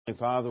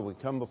Father, we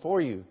come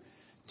before you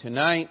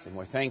tonight, and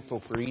we're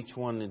thankful for each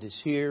one that is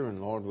here.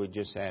 And Lord, we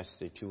just ask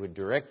that you would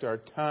direct our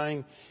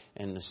time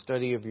and the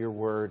study of your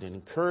word, and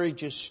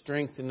encourage us,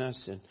 strengthen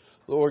us, and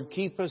Lord,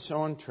 keep us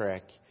on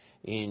track.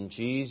 In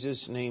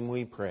Jesus' name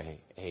we pray.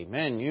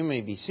 Amen. You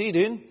may be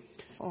seated.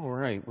 All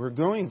right, we're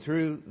going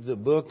through the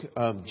book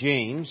of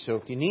James. So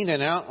if you need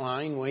an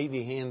outline, wave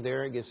your hand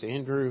there. I guess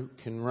Andrew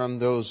can run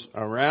those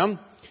around.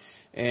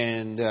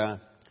 And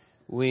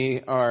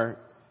we are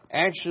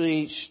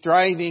actually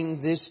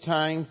striving this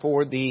time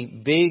for the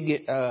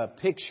big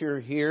picture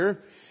here,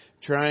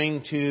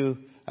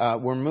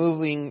 we're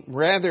moving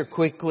rather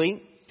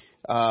quickly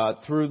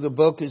through the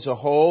book as a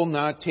whole,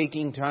 not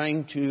taking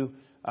time to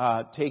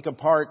take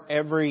apart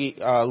every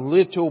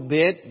little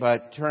bit,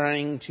 but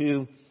trying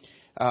to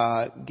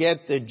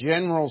get the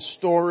general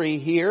story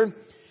here.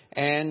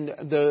 And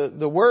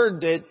the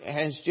word that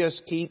has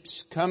just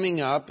keeps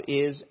coming up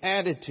is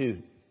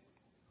attitude.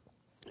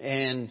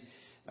 And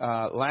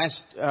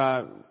last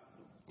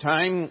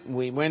time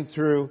we went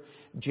through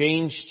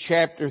James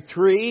chapter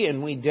 3,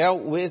 and we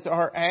dealt with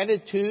our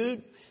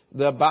attitude,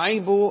 the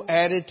Bible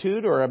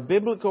attitude or a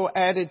biblical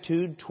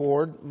attitude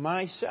toward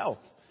myself.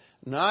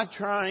 Not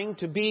trying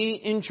to be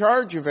in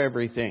charge of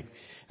everything.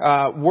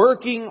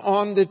 Working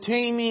on the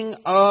taming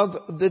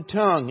of the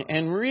tongue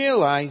and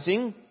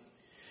realizing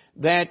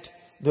that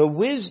the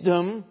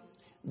wisdom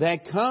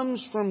that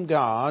comes from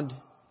God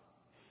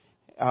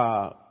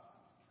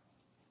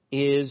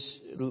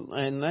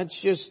and let's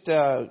just,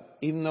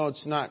 even though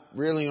it's not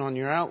really on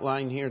your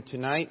outline here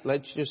tonight,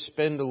 let's just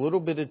spend a little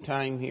bit of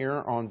time here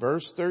on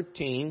verse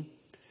 13.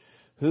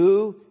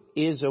 Who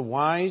is a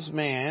wise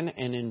man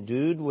and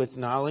endued with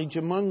knowledge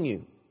among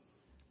you?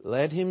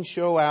 Let him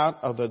show out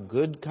of a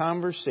good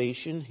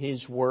conversation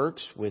his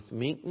works with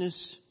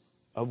meekness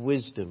of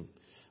wisdom.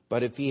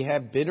 But if ye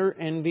have bitter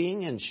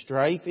envying and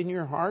strife in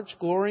your hearts,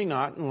 glory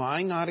not and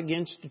lie not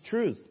against the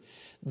truth.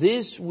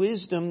 This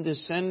wisdom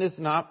descendeth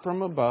not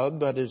from above,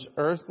 but is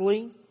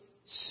earthly,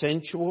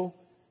 sensual,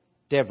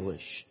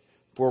 devilish.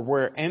 For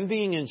where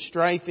envying and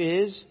strife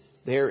is,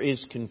 there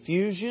is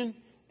confusion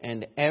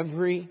and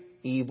every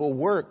evil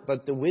work.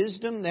 But the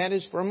wisdom that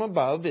is from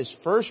above is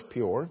first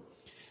pure,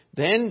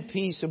 then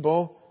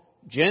peaceable,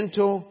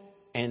 gentle,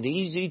 and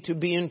easy to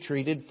be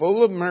entreated,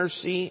 full of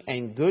mercy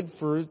and good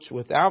fruits,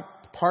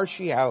 without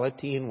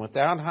partiality and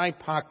without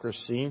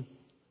hypocrisy.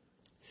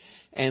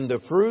 And the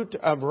fruit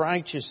of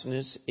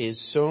righteousness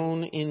is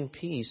sown in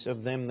peace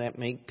of them that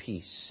make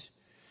peace.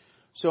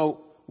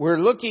 So we're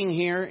looking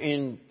here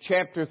in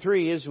chapter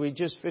 3 as we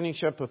just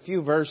finish up a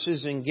few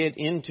verses and get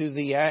into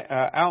the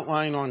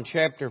outline on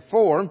chapter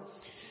 4,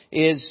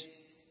 is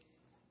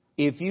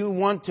if you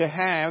want to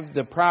have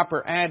the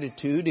proper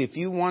attitude, if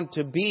you want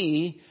to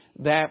be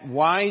that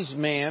wise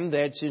man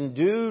that's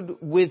endued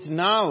with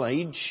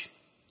knowledge,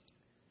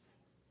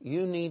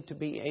 you need to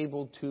be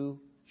able to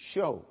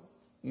show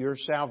your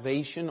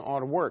salvation ought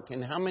to work.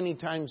 And how many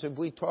times have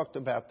we talked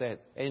about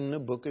that in the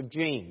book of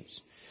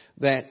James?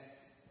 That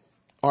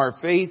our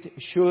faith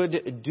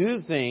should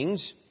do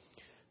things,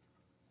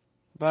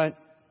 but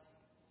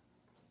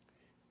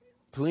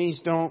please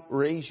don't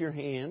raise your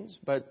hands,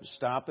 but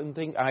stop and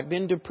think. I've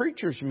been to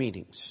preachers'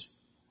 meetings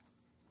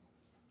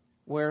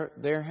where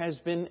there has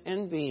been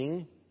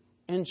envying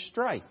and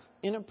strife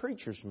in a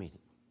preacher's meeting.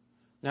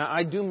 Now,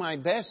 I do my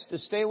best to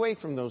stay away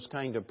from those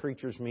kind of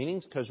preachers'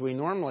 meetings because we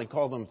normally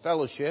call them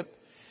fellowship.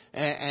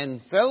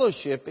 And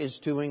fellowship is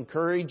to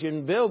encourage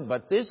and build.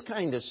 But this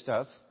kind of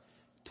stuff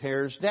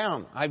tears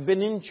down. I've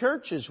been in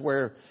churches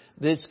where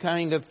this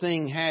kind of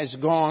thing has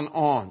gone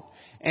on.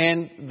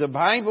 And the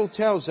Bible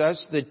tells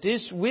us that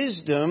this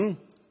wisdom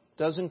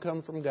doesn't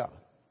come from God.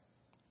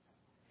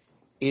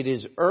 It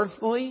is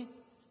earthly,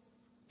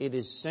 it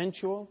is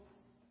sensual,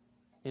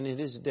 and it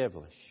is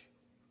devilish.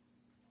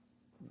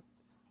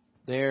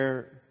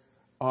 There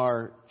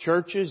are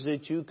churches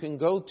that you can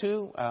go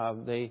to.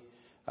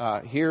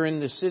 Here in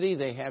the city,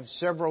 they have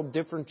several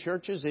different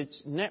churches.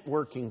 It's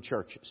networking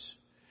churches.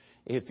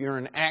 If you're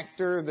an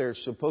actor,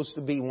 there's supposed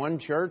to be one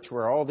church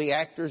where all the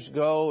actors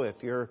go. If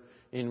you're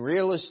in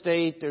real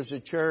estate, there's a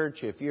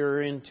church. If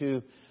you're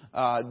into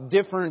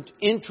different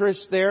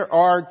interests, there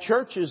are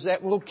churches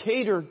that will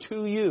cater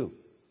to you.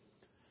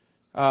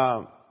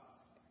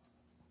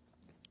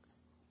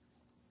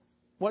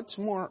 What's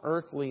more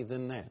earthly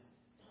than that?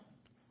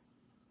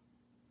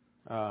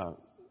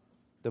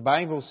 The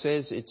Bible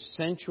says it's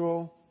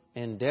sensual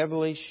and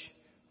devilish,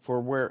 for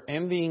where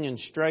envying and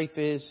strife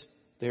is,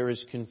 there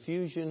is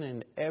confusion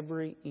and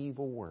every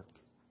evil work.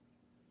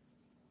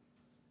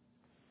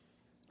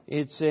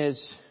 It says,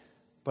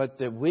 but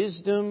the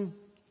wisdom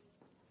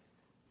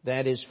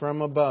that is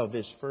from above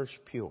is first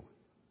pure.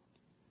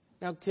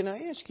 Now, can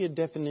I ask you a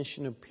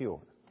definition of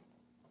pure?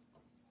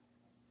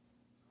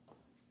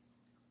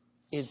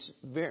 It's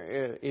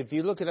if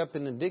you look it up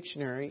in the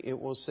dictionary, it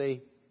will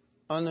say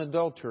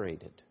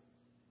unadulterated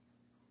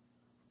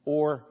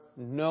or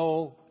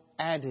no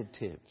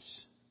additives.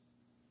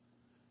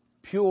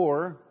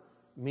 Pure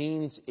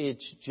means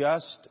it's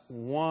just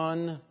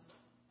one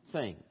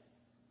thing.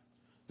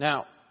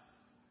 Now,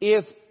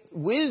 if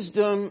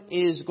wisdom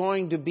is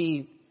going to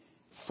be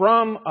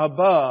from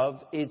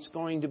above, it's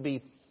going to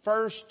be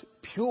first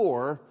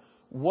pure.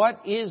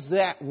 What is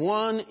that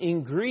one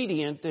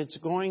ingredient that's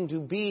going to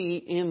be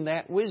in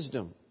that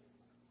wisdom?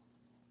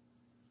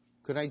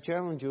 Could I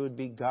challenge you? It would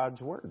be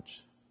God's words.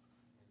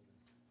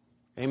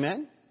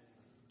 Amen?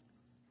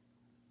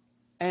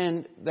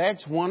 And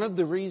that's one of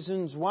the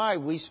reasons why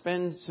we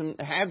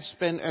have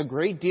spent a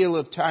great deal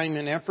of time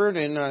and effort,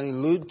 and I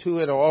allude to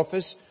it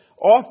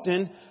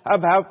often,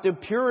 about the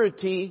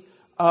purity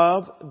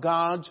of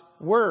God's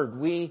Word.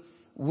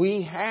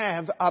 We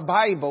have a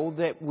Bible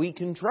that we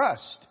can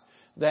trust.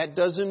 That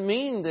doesn't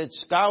mean that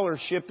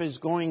scholarship is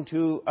going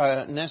to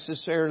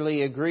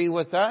necessarily agree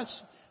with us.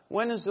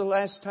 When is the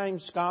last time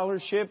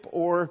scholarship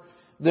or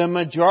the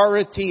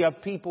majority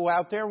of people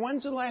out there,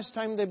 when's the last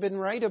time they've been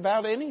right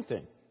about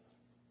anything?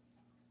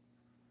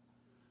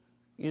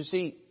 You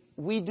see,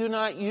 we do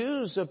not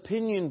use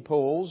opinion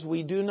polls.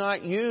 We do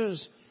not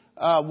use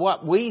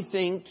what we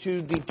think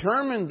to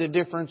determine the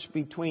difference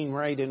between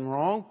right and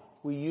wrong.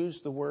 We use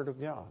the Word of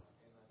God.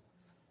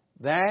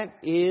 That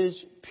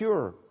is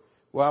pure.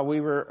 While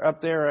we were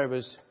up there,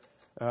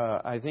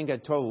 I think I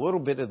told a little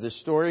bit of the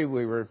story.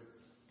 We were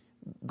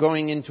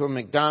going into a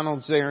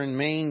McDonald's there in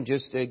Maine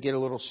just to get a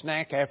little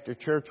snack after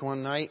church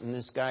one night, and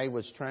this guy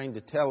was trying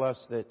to tell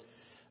us that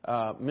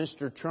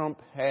Mr. Trump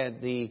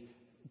had the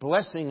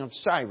blessing of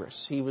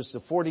Cyrus. He was the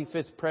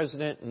 45th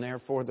president, and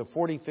therefore the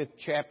 45th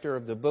chapter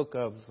of the book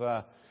of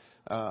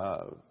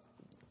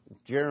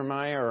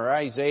Jeremiah or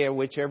Isaiah,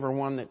 whichever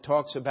one that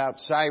talks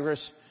about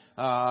Cyrus.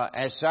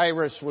 As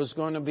Cyrus was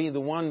going to be the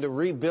one to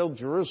rebuild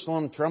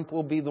Jerusalem, Trump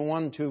will be the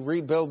one to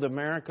rebuild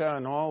America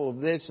and all of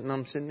this. And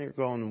I'm sitting there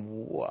going,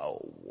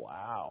 whoa,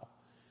 wow.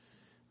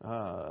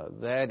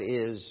 That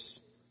is...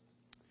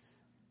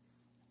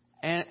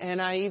 And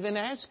I even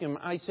asked him,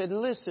 I said,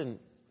 listen,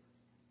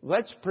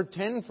 let's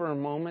pretend for a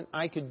moment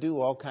I could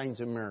do all kinds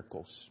of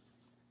miracles.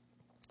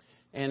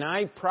 And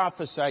I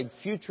prophesied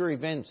future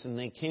events and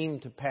they came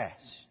to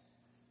pass.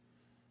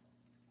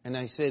 And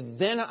I said,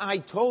 then I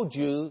told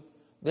you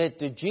that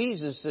the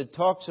Jesus that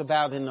talks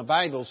about in the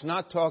Bible is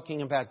not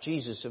talking about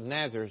Jesus of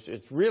Nazareth.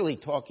 It's really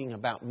talking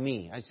about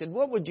me. I said,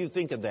 what would you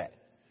think of that?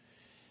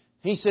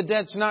 He said,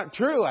 that's not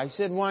true. I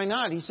said, why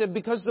not? He said,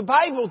 because the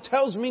Bible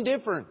tells me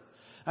different.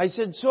 I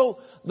said, so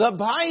the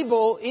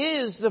Bible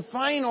is the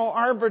final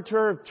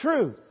arbiter of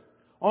truth.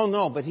 Oh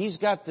no, but he's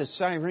got the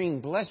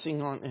Cyrene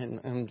blessing on,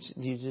 and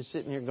he's just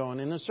sitting here going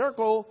in a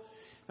circle.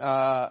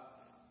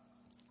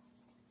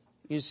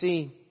 You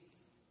see,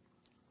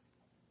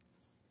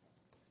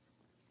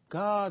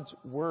 God's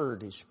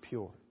Word is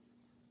pure.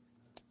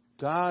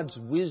 God's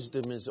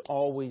wisdom is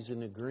always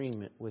in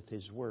agreement with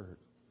His Word.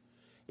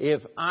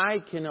 If I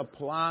can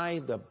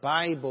apply the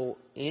Bible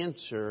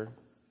answer,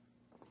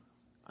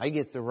 I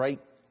get the right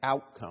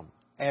outcome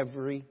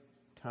every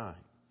time.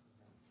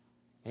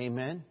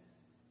 Amen?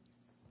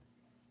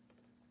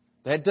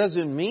 That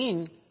doesn't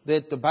mean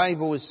that the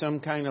Bible is some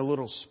kind of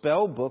little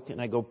spell book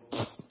and I go,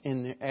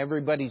 and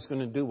everybody's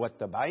going to do what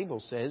the Bible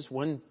says.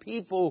 When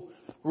people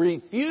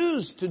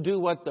refuse to do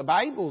what the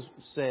Bible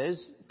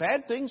says,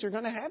 bad things are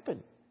going to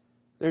happen.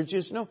 There's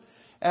just no...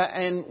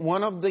 and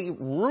one of the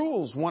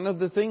rules, one of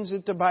the things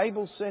that the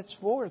Bible sets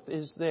forth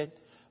is that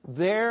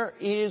there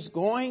is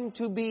going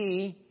to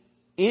be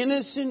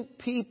innocent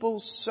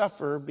people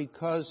suffer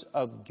because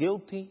of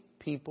guilty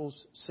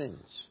people's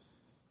sins.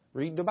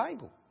 Read the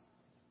Bible.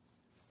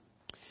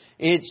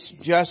 It's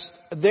just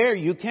there.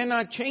 You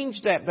cannot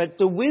change that. But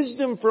the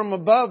wisdom from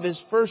above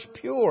is first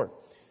pure,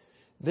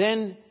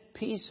 then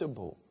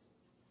peaceable.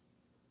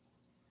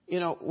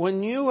 You know,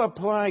 when you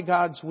apply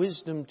God's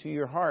wisdom to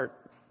your heart,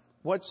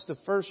 what's the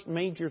first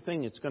major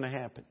thing that's going to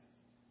happen?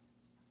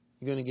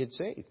 You're going to get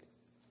saved.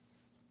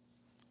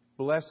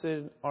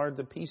 Blessed are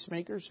the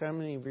peacemakers. How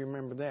many of you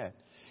remember that?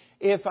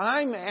 If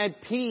I'm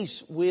at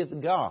peace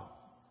with God,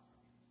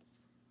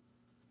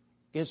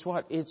 guess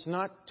what? It's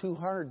not too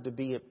hard to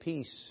be at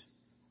peace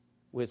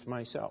with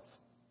myself.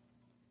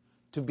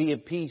 To be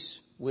at peace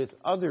with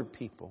other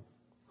people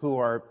who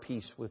are at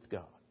peace with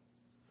God.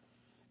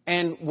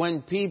 And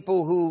when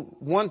people who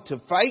want to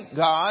fight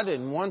God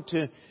and want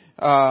to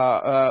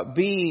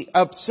be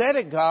upset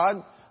at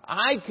God,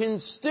 I can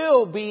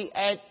still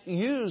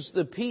use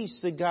the peace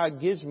that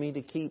God gives me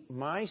to keep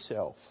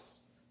myself.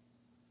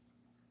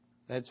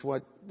 That's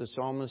what the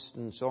psalmist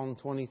in Psalm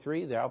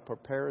 23, Thou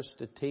preparest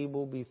a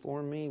table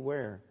before me,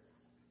 where?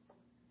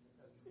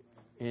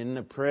 In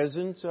the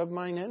presence of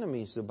mine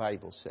enemies, the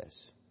Bible says.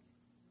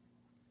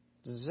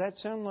 Does that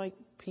sound like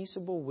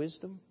peaceable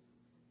wisdom?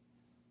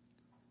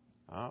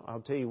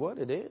 I'll tell you what,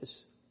 it is.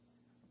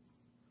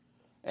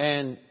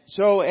 And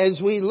so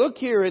as we look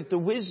here at the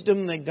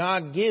wisdom that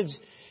God gives,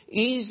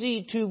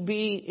 easy to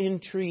be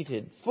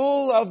entreated,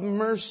 full of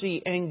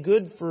mercy and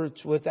good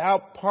fruits,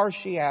 without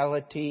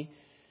partiality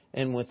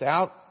and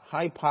without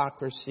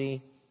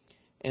hypocrisy,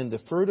 and the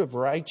fruit of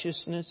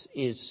righteousness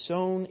is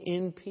sown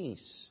in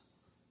peace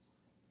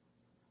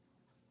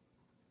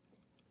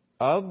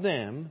of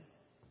them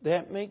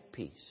that make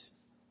peace.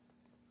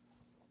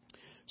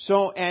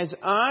 So as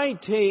I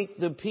take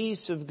the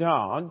peace of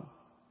God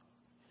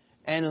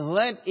and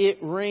let it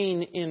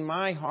reign in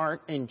my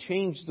heart and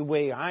change the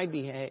way I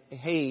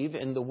behave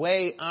and the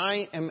way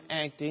I am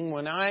acting,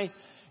 when I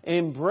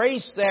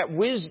embrace that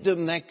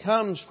wisdom that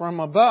comes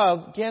from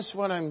above, guess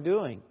what I'm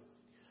doing?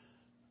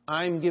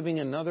 I'm giving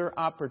another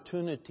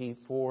opportunity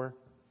for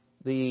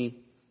the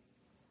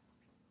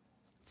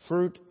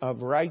fruit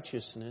of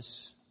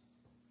righteousness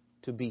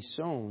to be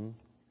sown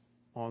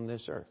on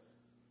this earth.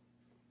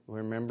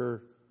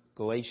 Remember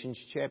Galatians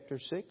chapter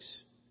 6?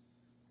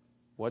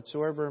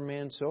 Whatsoever a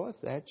man soweth,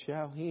 that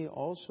shall he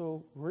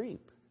also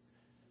reap.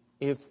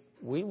 If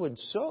we would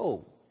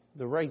sow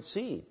the right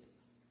seed,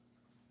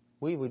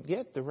 we would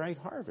get the right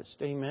harvest.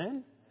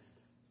 Amen?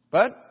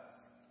 But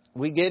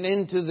we get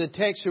into the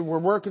text that we're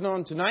working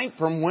on tonight.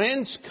 From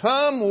whence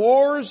come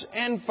wars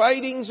and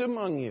fightings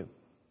among you?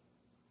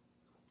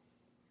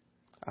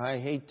 I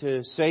hate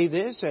to say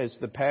this as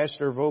the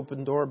pastor of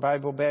Open Door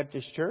Bible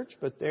Baptist Church,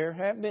 but there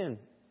have been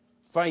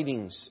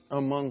fightings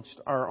amongst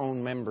our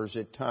own members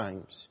at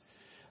times.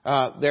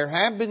 There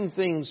have been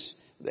things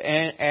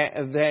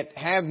that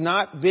have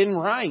not been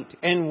right.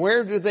 And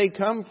where do they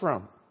come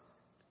from?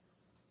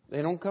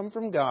 They don't come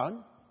from God.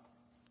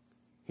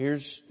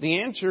 Here's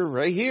the answer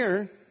right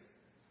here.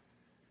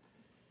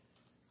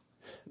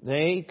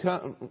 They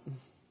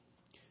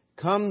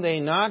come they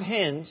not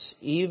hence,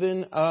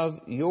 even of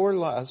your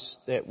lust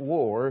that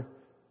war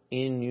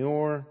in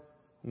your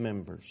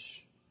members.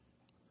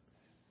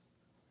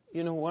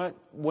 You know what?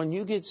 When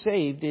you get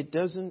saved, it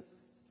doesn't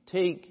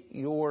take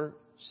your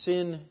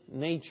sin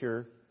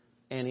nature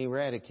and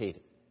eradicate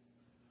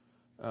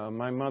it.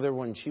 My mother,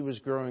 when she was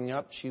growing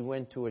up, she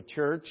went to a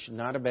church,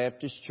 not a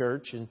Baptist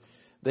church, and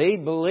they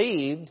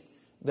believed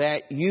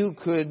that you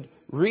could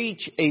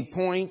reach a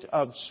point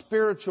of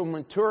spiritual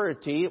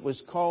maturity. It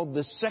was called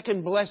the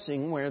second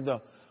blessing, where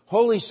the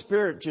Holy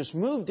Spirit just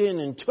moved in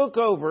and took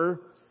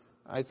over.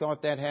 I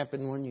thought that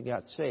happened when you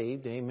got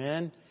saved.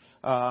 Amen.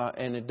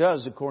 And it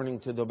does according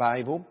to the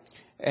Bible.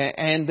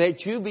 And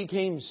that you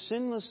became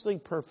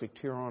sinlessly perfect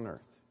here on earth.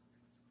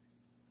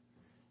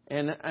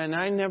 And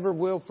I never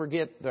will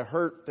forget the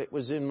hurt that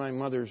was in my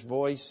mother's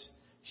voice.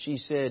 She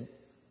said,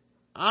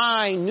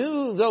 I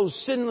knew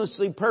those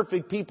sinlessly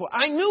perfect people.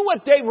 I knew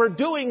what they were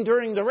doing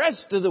during the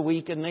rest of the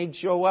week, and they'd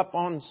show up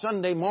on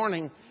Sunday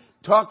morning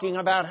talking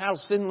about how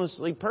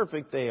sinlessly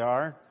perfect they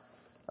are.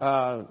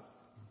 Do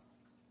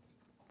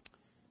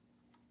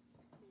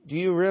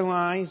you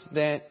realize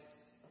that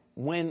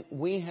when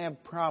we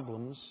have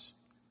problems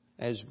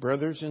as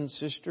brothers and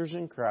sisters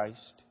in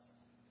Christ,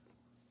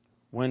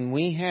 when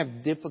we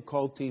have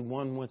difficulty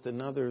one with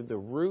another, the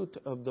root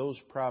of those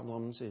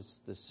problems is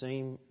the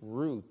same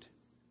root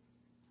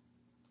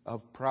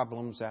of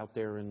problems out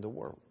there in the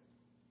world.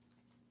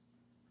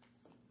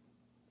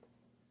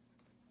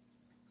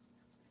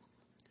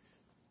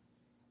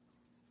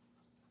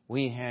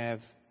 We have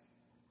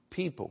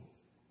people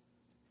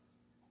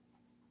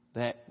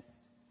that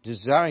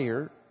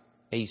desire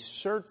a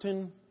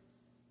certain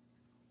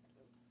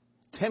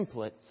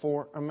template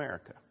for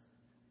America.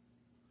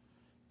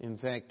 In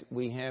fact,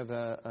 we have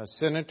a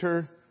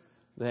senator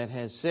that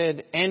has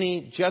said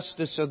any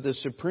justice of the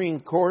Supreme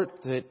Court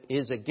that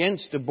is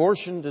against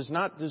abortion does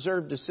not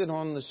deserve to sit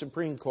on the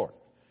Supreme Court.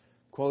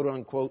 Quote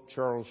unquote,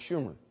 Charles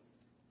Schumer.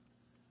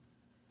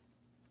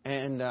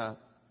 And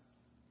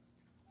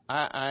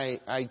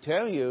I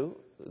tell you,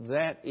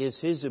 that is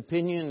his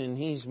opinion and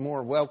he's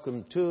more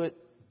welcome to it.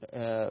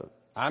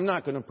 I'm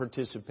not going to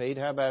participate.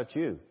 How about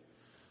you?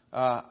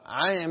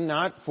 I am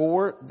not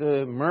for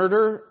the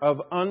murder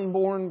of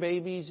unborn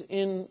babies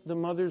in the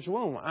mother's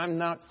womb. I'm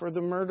not for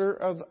the murder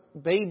of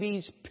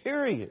babies,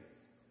 period.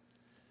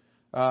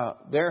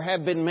 There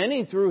have been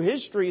many through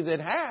history that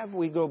have.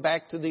 We go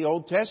back to the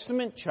Old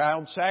Testament.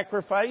 Child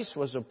sacrifice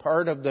was a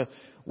part of the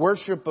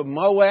worship of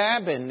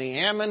Moab and the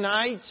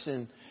Ammonites,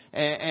 and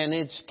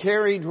it's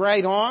carried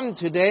right on.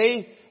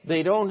 Today,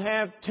 they don't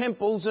have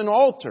temples and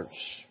altars.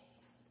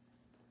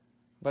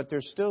 But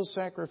they're still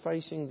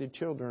sacrificing the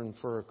children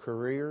for a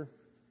career,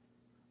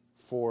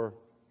 for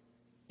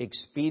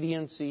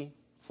expediency,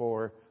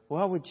 for,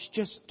 well, it's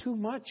just too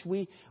much.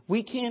 We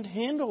can't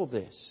handle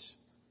this.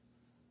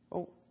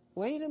 Oh,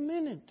 wait a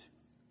minute.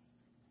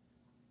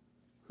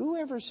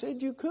 Whoever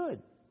said you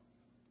could?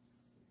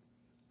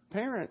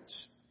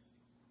 Parents,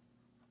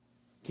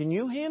 can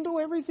you handle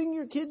everything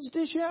your kids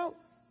dish out?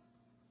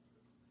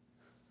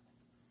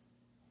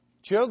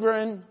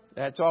 Children,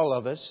 that's all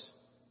of us.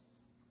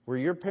 Were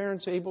your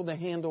parents able to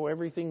handle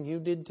everything you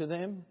did to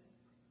them?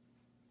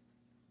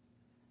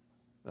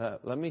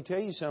 Let me tell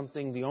you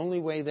something. The only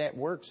way that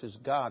works is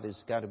God has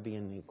got to be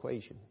in the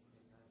equation.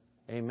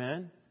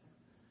 Amen?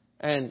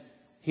 And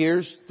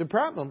here's the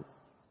problem.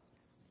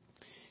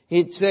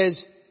 It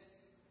says,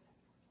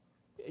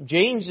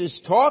 James is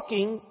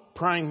talking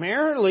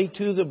primarily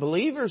to the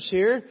believers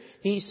here.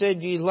 He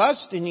said, ye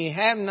lust and ye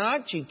have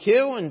not, ye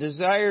kill and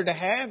desire to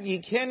have,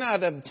 ye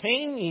cannot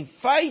obtain, ye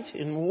fight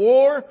in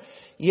war.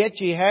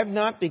 Yet ye have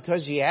not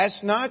because ye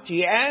ask not.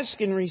 Ye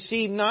ask and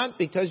receive not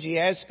because ye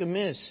ask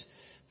amiss,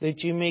 that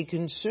you may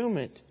consume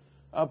it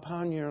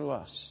upon your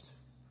lust.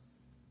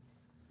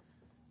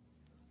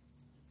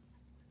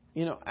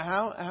 You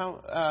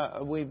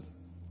know, we've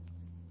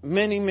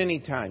many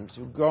times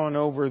we've gone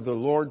over the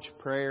Lord's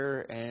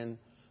Prayer, and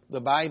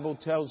the Bible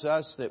tells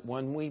us that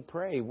when we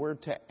pray, we're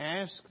to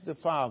ask the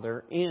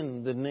Father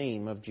in the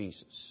name of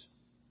Jesus.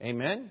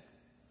 Amen?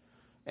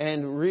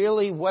 And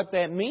really what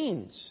that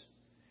means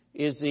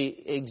is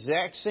the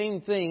exact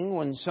same thing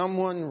when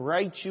someone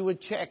writes you a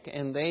check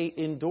and they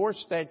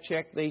endorse that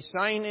check, they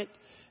sign it,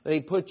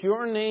 they put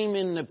your name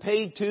in the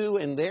pay to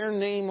and their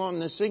name on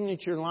the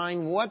signature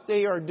line. What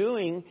they are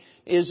doing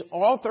is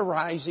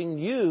authorizing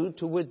you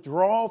to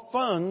withdraw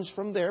funds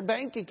from their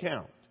bank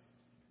account.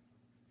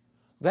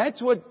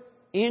 That's what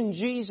in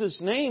Jesus'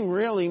 name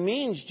really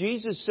means.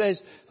 Jesus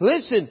says,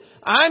 listen,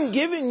 I'm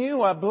giving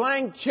you a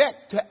blank check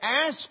to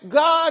ask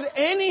God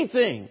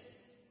anything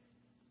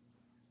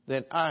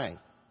that I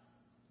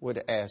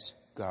would ask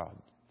God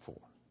for.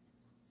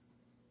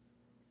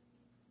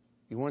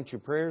 You want your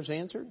prayers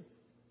answered?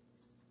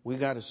 We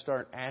got to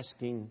start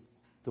asking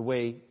the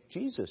way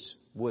Jesus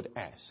would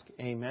ask.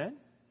 Amen?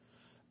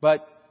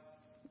 But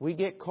we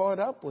get caught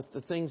up with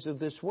the things of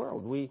this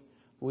world. We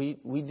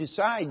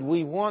decide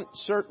we want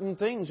certain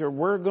things, or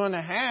we're going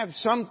to have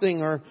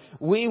something, or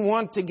we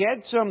want to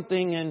get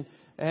something.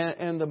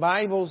 And the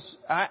Bible's,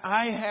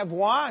 I have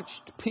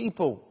watched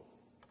people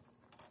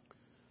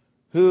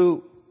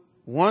who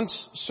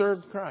once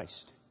served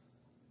Christ.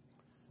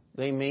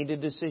 They made a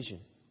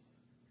decision.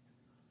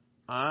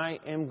 I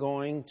am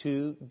going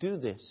to do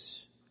this.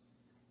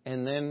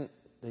 And then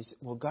they said,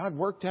 well, God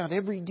worked out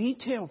every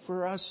detail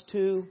for us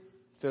to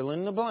fill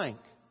in the blank.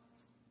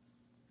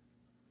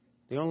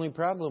 The only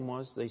problem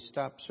was they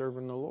stopped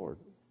serving the Lord.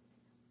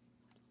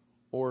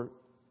 Or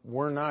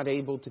were not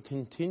able to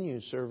continue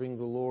serving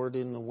the Lord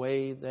in the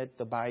way that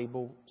the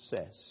Bible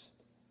says.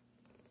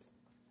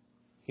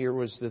 Here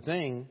was the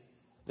thing.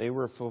 They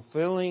were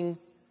fulfilling.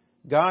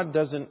 God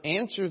doesn't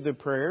answer the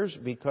prayers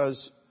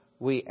because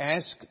we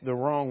ask the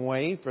wrong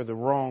way for the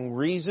wrong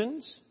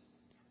reasons.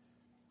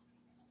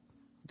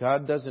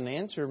 God doesn't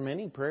answer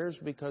many prayers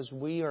because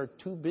we are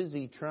too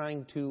busy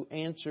trying to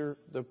answer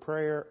the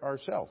prayer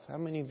ourselves. How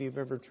many of you have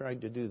ever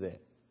tried to do that?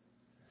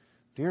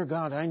 Dear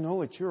God, I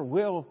know it's your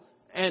will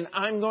and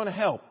I'm going to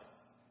help.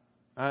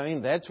 I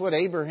mean, that's what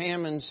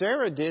Abraham and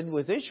Sarah did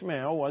with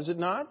Ishmael, was it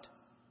not?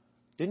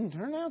 Didn't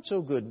turn out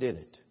so good, did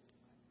it?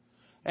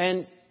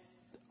 And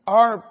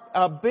our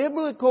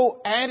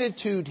biblical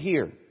attitude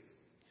here,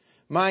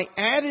 my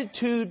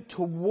attitude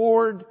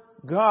toward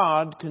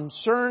God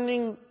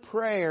concerning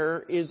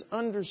prayer, is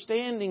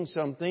understanding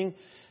something,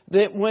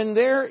 that when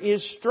there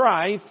is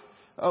strife,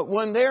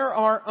 when there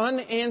are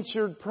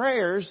unanswered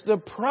prayers, the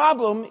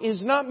problem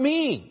is not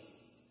me.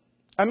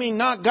 I mean,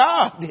 not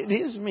God. It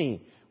is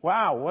me.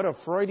 Wow, what a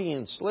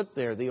Freudian slip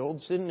there. The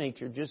old sin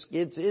nature just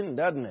gets in,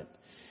 doesn't it?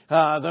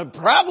 The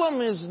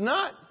problem is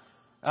not,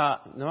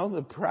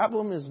 the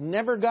problem is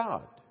never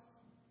God.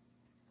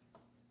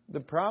 The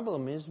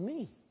problem is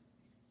me.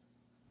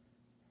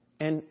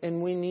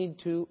 And we need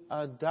to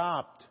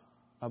adopt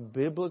a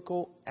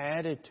biblical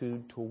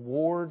attitude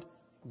toward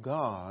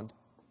God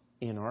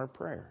in our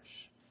prayers.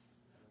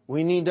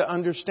 We need to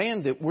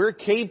understand that we're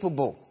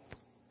capable.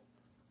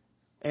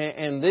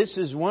 And this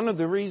is one of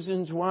the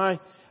reasons why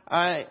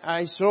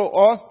I so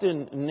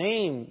often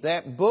name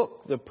that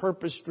book, The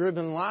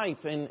Purpose-Driven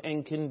Life,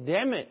 and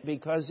condemn it,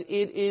 because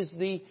it is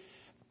the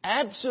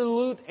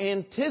absolute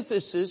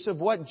antithesis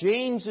of what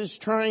James is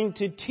trying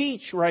to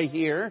teach right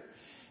here.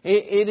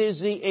 It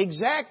is the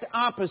exact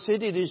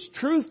opposite. It is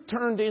truth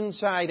turned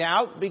inside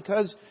out,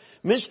 because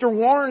Mr.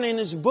 Warren in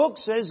his book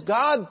says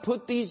God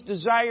put these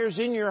desires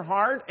in your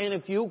heart, and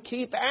if you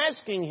keep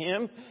asking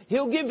Him,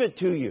 He'll give it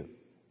to you.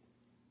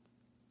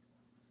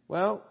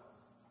 Well,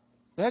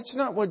 that's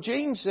not what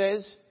James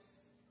says.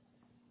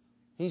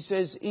 He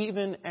says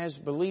even as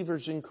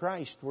believers in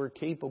Christ, we're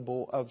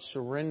capable of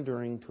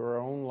surrendering to our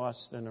own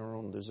lust and our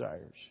own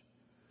desires.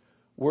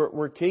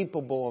 We're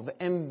capable of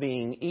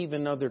envying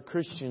even other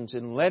Christians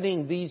and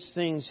letting these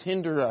things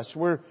hinder us.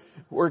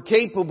 We're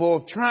capable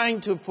of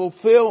trying to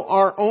fulfill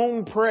our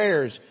own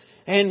prayers.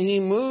 And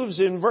he moves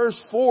in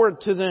verse 4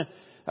 to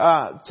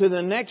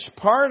the next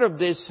part of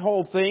this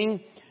whole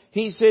thing.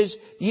 He says,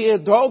 "Ye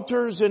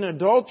adulterers and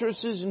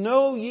adulteresses,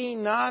 know ye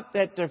not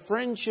that the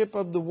friendship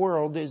of the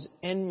world is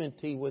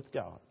enmity with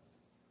God?"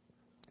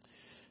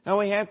 Now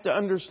we have to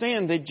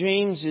understand that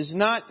James is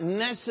not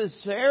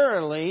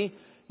necessarily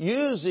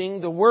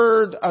using the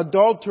word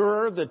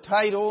adulterer, the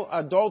title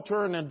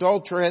adulterer and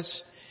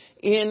adulteress,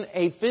 in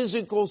a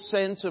physical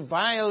sense of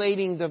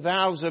violating the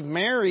vows of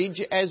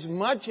marriage, as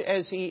much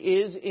as he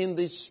is in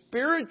the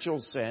spiritual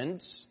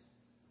sense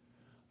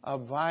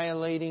of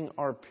violating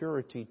our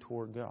purity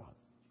toward God.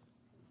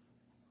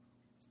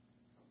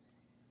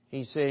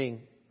 He's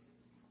saying,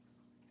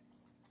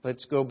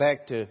 let's go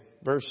back to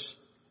verse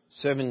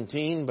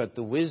 17, "But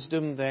the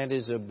wisdom that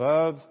is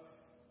above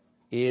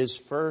is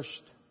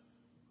first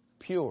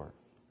pure,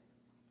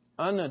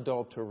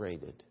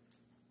 unadulterated,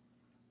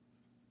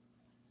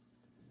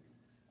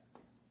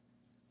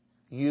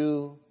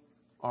 you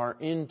are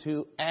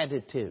into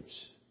additives.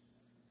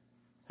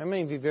 How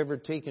many of you have ever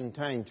taken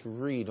time to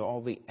read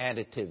all the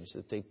additives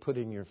that they put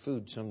in your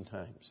food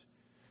sometimes?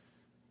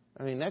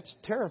 I mean, that's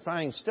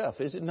terrifying stuff,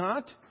 is it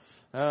not?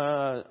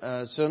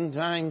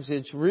 Sometimes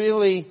it's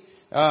really,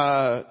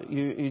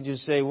 you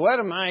just say, what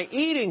am I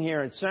eating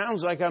here? It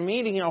sounds like I'm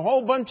eating a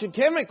whole bunch of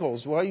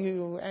chemicals. Well,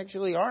 you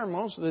actually are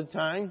most of the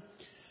time.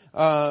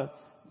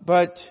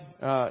 But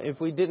if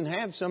we didn't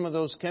have some of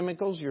those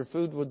chemicals, your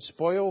food would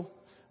spoil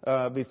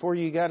before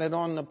you got it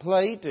on the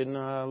plate, and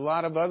a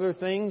lot of other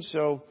things.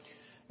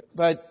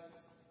 But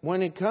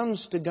when it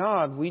comes to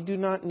God, we do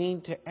not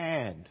need to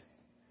add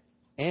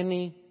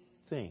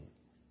anything.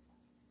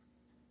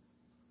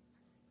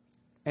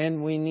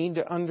 And we need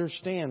to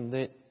understand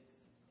that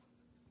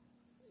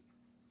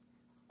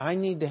I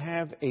need to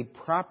have a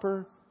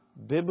proper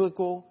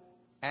biblical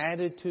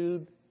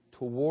attitude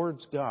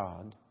towards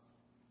God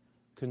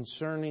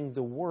concerning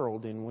the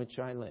world in which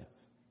I live.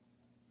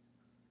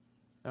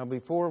 Now,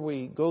 before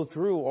we go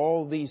through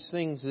all these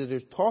things that are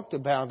talked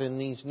about in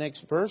these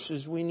next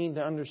verses, we need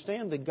to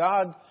understand that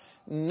God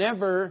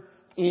never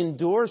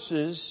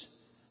endorses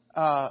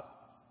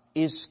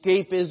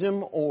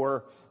escapism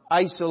or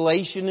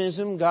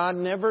isolationism. God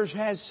never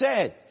has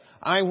said,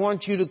 I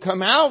want you to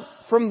come out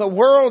from the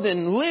world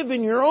and live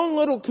in your own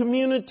little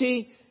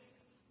community.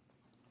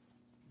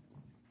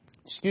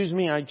 Excuse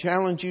me, I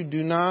challenge you,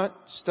 do not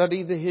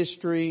study the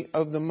history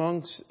of the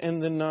monks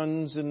and the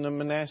nuns and the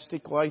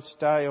monastic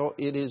lifestyle.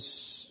 It is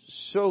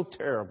so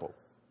terrible.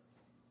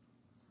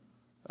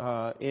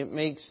 It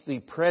makes the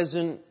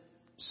present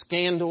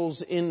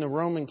scandals in the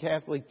Roman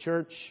Catholic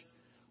Church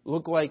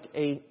look like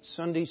a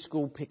Sunday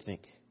school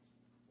picnic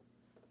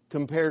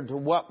compared to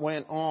what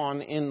went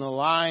on in the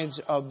lives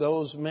of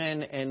those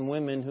men and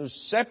women who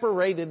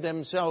separated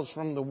themselves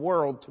from the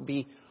world to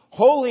be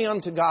holy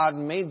unto God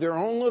and made their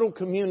own little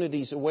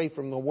communities away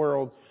from the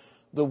world.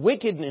 The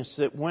wickedness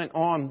that went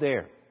on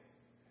there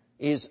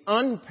is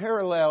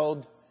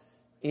unparalleled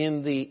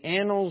in the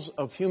annals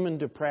of human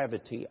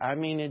depravity. I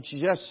mean, it's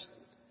just,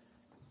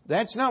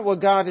 that's not what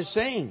God is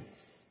saying.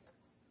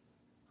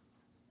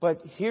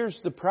 But here's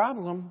the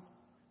problem.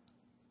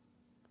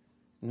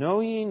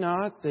 Know ye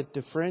not that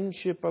the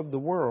friendship of the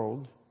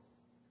world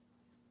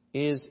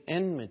is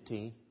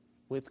enmity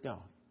with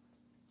God?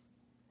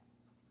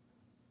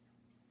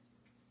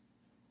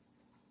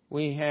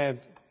 We have,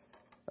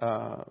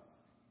 I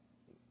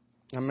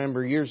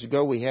remember years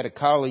ago we had a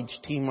college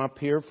team up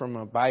here from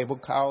a Bible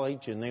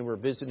college, and they were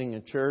visiting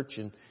a church,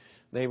 and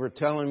they were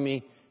telling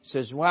me,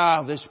 says,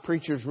 wow, this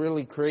preacher's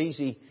really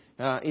crazy.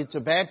 It's a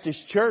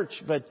Baptist church,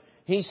 but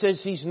he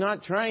says he's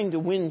not trying to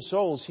win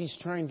souls. He's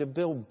trying to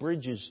build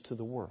bridges to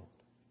the world.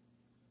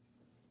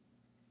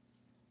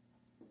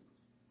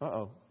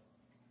 Uh-oh.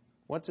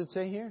 What's it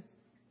say here?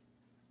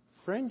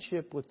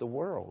 Friendship with the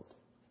world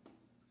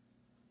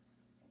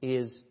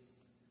is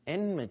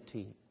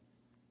enmity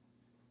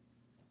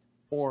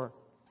or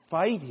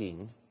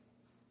fighting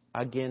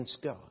against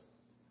God.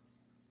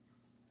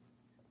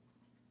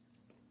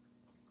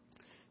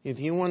 If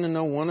you want to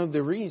know one of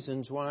the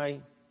reasons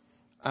why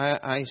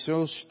I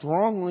so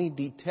strongly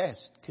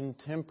detest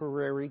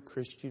contemporary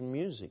Christian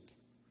music,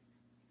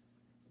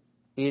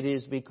 it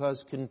is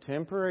because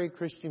contemporary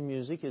Christian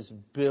music is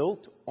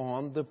built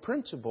on the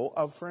principle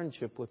of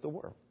friendship with the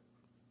world.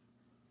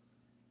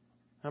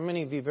 How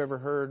many of you have ever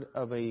heard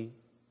of a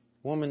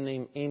woman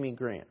named Amy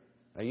Grant?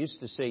 I used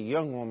to say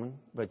young woman,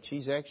 but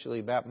she's actually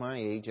about my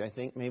age. I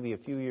think maybe a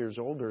few years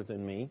older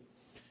than me.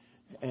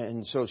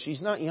 And so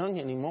she's not young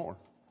anymore.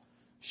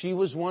 She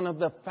was one of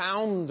the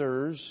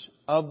founders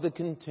of the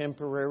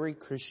contemporary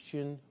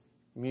Christian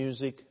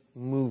music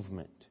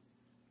movement.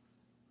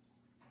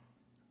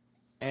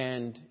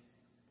 And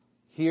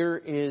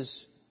here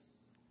is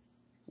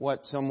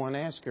what someone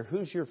asked her.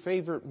 Who's your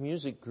favorite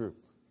music group?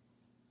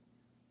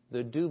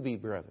 The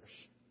Doobie Brothers.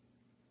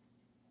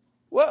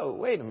 Whoa,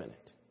 wait a minute.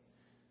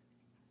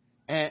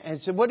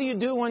 And so what do you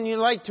do when you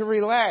like to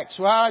relax?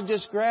 Well, I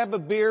just grab a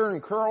beer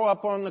and curl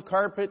up on the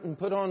carpet and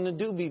put on the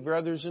Doobie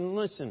Brothers and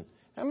listen.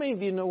 How many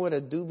of you know what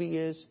a doobie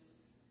is?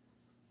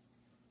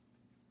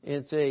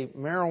 It's a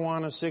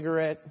marijuana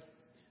cigarette.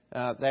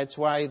 That's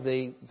why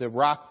the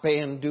rock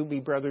band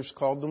Doobie Brothers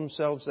called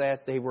themselves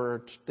that. They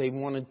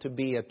wanted to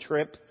be a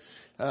trip.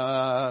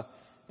 I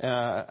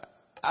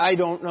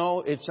don't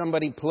know if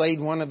somebody played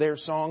one of their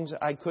songs.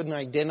 I couldn't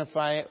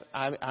identify it.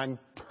 I'm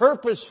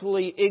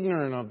purposefully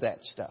ignorant of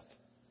that stuff.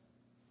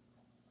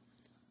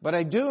 But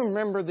I do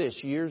remember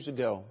this years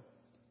ago.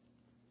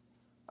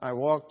 I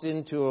walked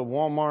into a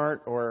Walmart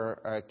or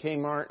a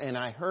Kmart and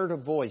I heard a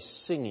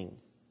voice singing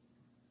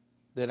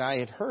that I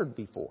had heard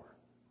before.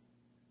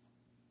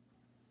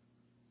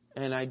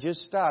 And I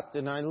just stopped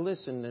and I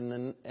listened,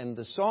 and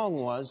the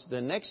song was,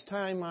 "The next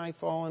time I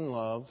fall in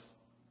love,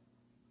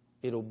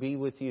 it'll be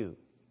with you."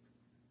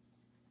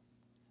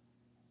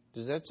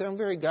 Does that sound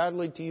very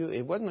godly to you?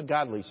 It wasn't a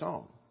godly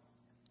song.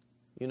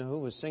 You know who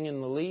was singing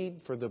the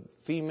lead for the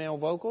female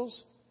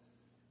vocals?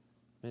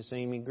 Miss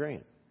Amy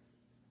Grant.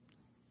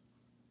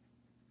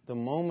 the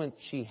moment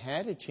she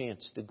had a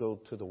chance to go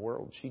to the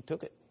world, she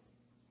took it.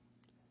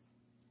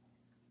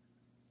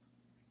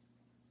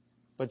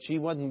 But she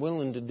wasn't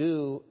willing to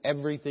do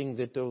everything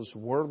that those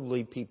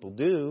worldly people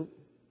do.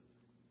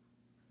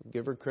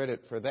 Give her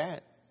credit for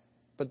that.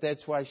 But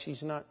that's why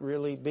she's not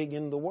really big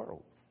in the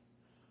world.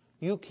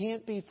 You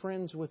can't be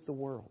friends with the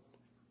world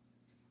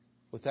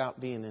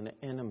without being an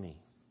enemy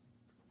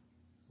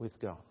with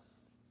God.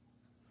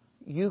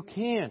 You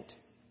can't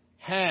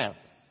have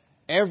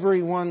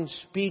everyone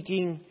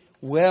speaking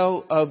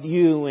well of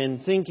you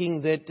and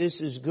thinking that this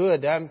is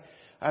good.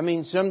 I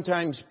mean,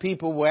 sometimes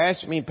people will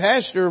ask me,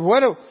 Pastor,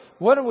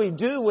 what do we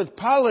do with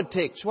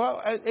politics?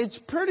 Well, it's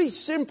pretty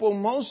simple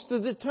most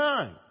of the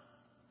time.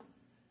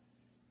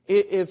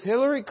 If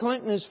Hillary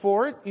Clinton is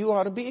for it, you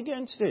ought to be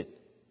against it.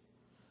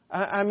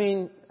 I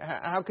mean,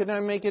 how can I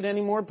make it any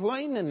more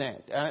plain than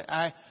that?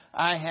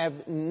 I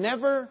have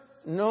never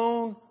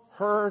known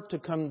her to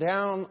come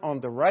down on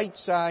the right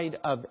side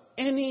of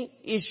any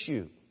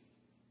issue.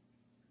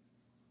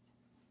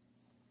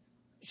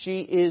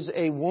 She is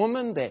a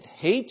woman that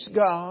hates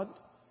God,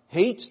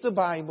 hates the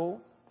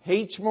Bible,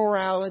 hates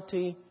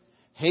morality,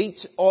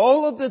 hates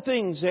all of the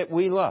things that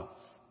we love.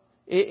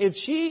 If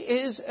she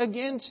is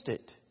against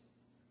it,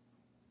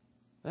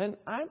 then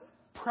I'm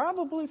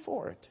probably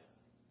for it.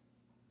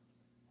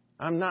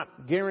 I'm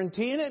not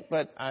guaranteeing it,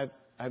 but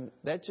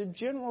that's a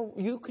general.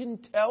 You can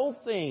tell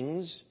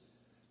things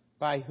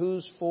by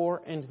who's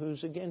for and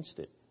who's against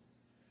it.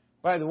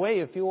 By the way,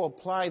 if you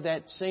apply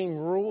that same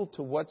rule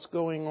to what's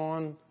going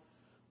on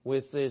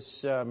with this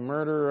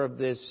murder of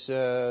this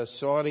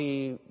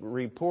Saudi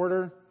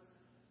reporter,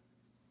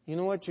 you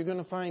know what you're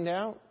going to find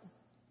out?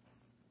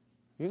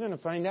 You're going to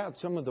find out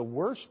some of the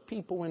worst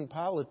people in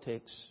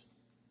politics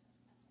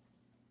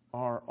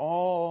are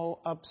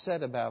all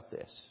upset about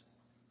this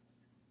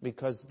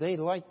because they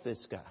like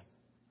this guy.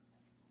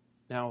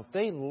 Now, if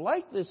they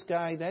like this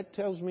guy, that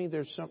tells me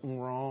there's something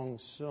wrong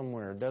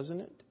somewhere, doesn't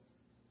it?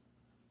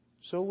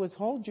 So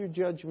withhold your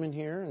judgment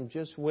here and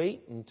just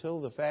wait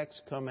until the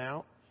facts come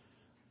out.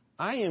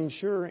 I am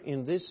sure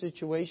in this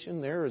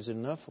situation there is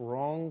enough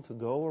wrong to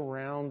go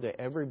around to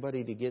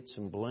everybody to get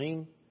some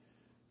blame.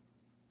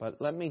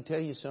 But let me tell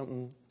you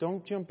something.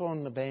 Don't jump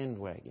on the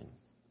bandwagon.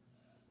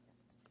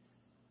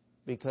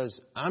 Because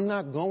I'm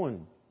not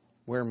going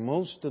where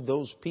most of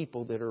those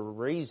people that are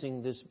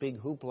raising this big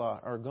hoopla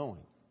are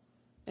going.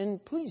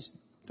 And please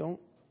don't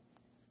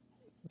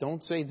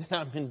say that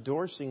I'm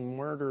endorsing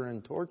murder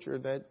and torture.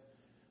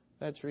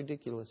 That's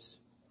ridiculous.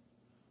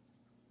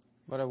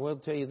 But I will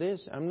tell you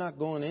this, I'm not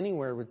going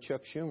anywhere with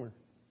Chuck Schumer.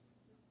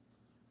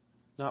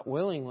 Not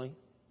willingly.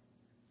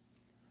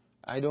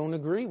 I don't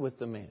agree with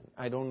the man.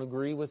 I don't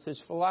agree with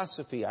his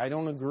philosophy. I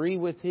don't agree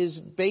with his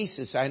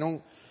basis. I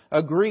don't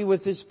agree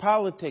with his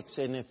politics.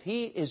 And if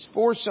he is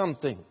for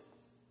something,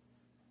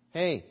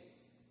 hey,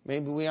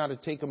 maybe we ought to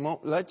take a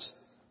moment. Let's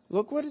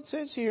look what it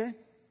says here.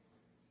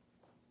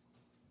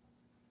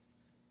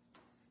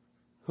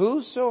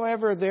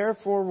 Whosoever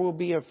therefore will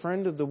be a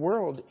friend of the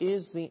world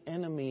is the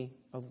enemy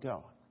of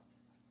God.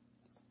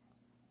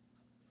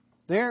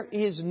 There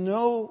is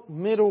no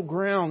middle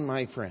ground,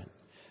 my friend.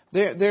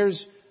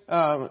 There's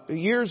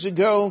years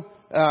ago,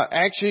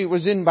 actually it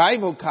was in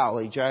Bible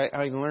college.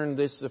 I learned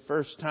this the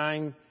first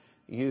time.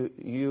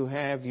 You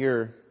have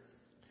your,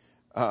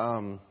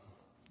 now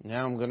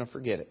I'm going to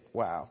forget it.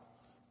 Wow.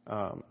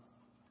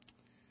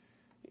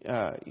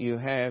 You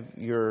have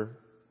your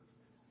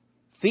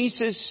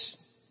thesis.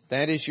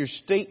 That is your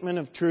statement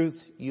of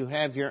truth. You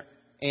have your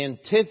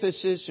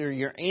antithesis or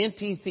your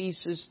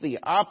antithesis, the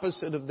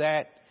opposite of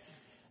that.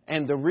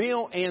 And the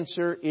real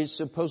answer is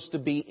supposed to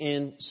be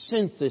in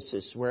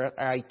synthesis, where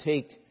I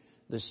take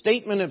the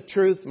statement of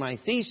truth, my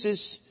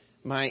thesis,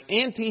 my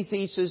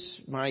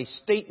antithesis, my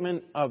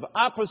statement of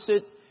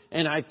opposite,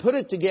 and I put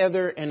it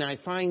together and I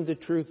find the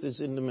truth is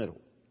in the middle.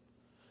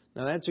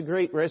 Now that's a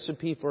great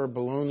recipe for a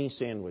bologna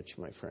sandwich,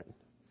 my friend.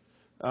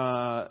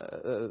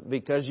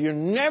 Because you're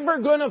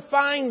never going to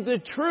find the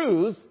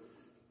truth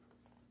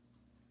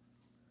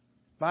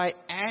by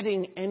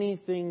adding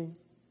anything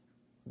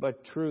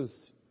but truth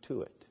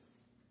to it.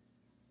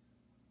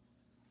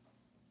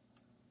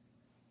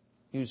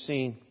 You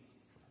see,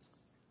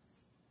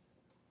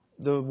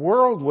 the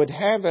world would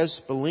have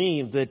us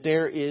believe that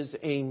there is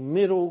a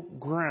middle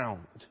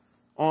ground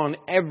on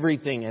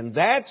everything, and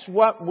that's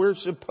what we're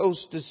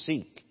supposed to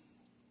seek.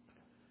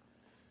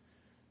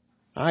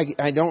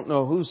 I don't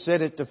know who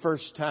said it the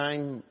first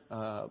time,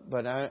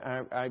 but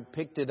I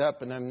picked it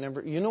up and I've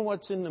never... You know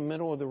what's in the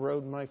middle of the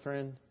road, my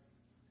friend?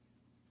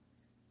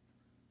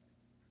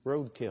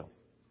 Roadkill.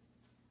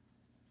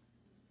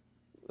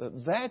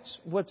 That's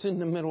what's in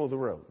the middle of the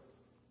road.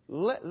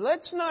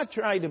 Let's not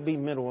try to be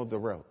middle of the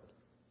road.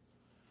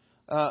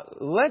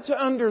 Let's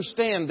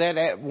understand that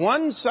at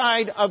one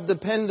side of the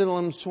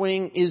pendulum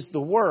swing is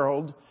the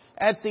world.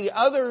 At the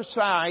other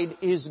side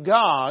is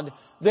God.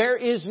 There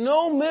is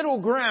no middle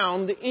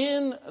ground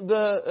in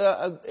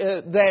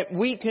that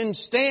we can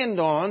stand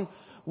on.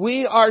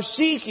 We are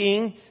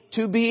seeking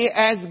to be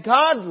as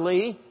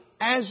godly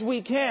as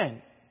we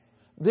can.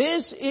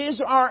 This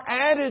is our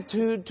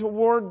attitude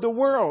toward the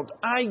world.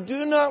 I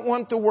do not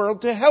want the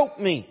world to help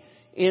me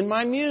in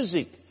my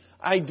music.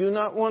 I do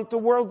not want the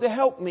world to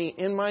help me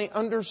in my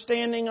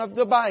understanding of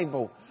the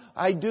Bible.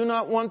 I do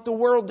not want the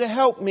world to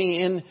help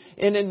me in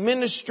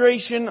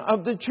administration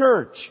of the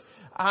church.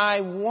 I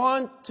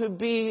want to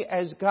be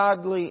as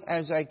godly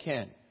as I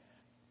can.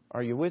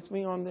 Are you with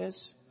me on this?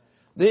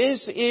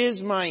 This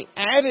is my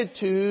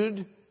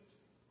attitude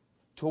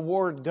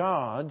toward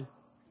God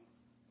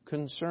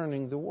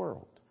concerning the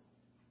world.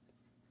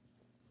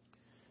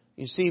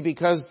 You see,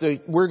 because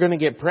we're going to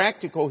get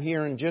practical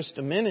here in just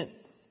a minute.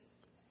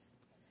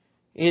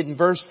 In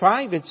verse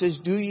 5 it says,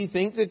 "Do ye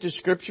think that the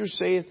Scripture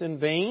saith in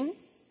vain?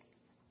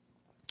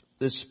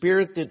 The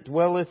Spirit that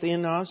dwelleth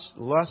in us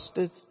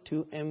lusteth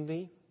to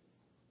envy."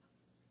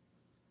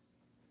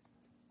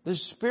 The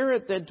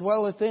Spirit that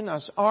dwelleth in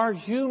us, our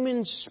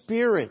human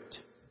spirit,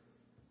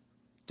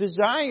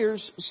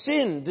 desires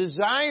sin,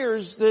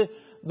 desires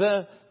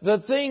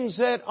the things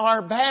that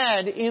are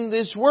bad in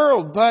this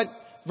world. But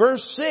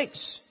verse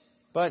 6,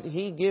 "But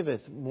He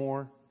giveth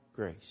more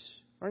grace."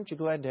 Aren't you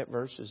glad that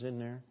verse is in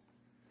there?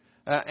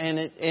 And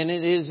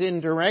it is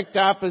in direct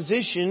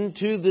opposition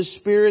to the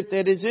Spirit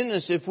that is in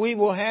us. If we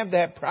will have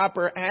that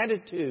proper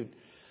attitude.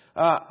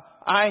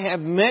 I have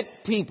met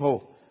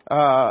people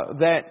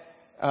that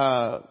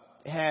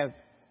have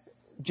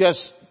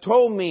just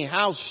told me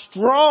how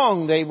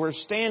strong they were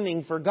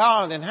standing for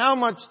God and how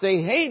much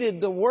they hated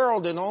the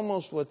world, and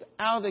almost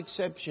without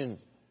exception,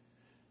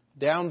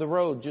 down the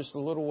road just a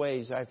little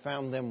ways, I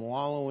found them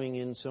wallowing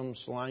in some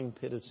slime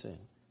pit of sin.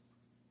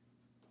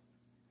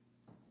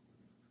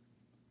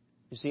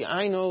 You see,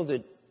 I know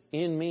that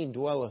in me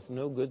dwelleth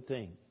no good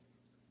thing.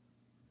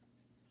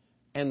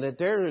 And that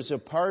there is a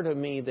part of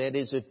me that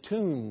is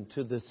attuned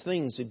to the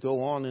things that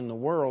go on in the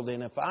world.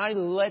 And if I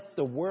let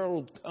the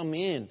world come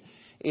in,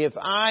 if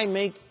I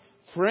make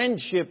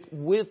friendship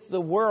with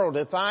the world,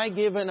 if I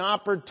give an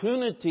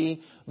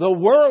opportunity, the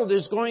world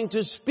is going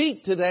to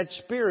speak to that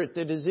spirit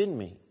that is in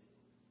me.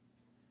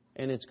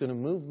 And it's going to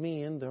move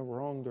me in the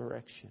wrong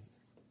direction.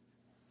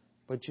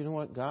 But you know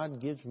what? God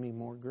gives me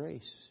more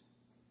grace.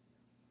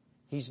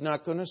 He's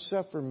not going to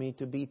suffer me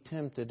to be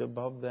tempted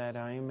above that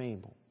I am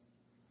able.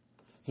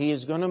 He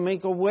is going to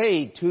make a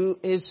way to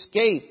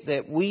escape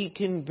that we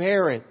can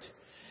bear it.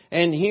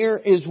 And here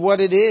is what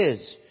it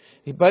is.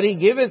 "But He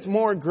giveth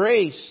more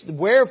grace.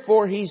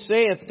 Wherefore He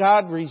saith,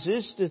 God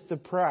resisteth the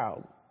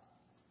proud,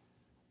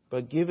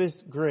 but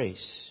giveth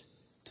grace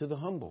to the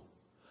humble.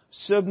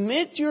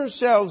 Submit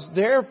yourselves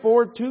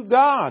therefore to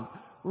God.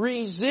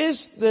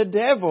 Resist the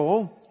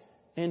devil,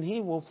 and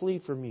he will flee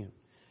from you."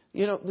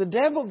 You know, the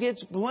devil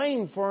gets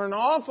blamed for an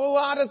awful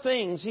lot of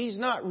things he's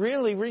not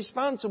really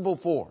responsible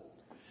for.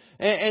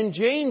 And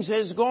James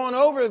has gone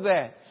over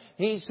that.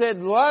 He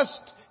said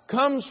lust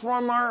comes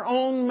from our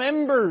own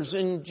members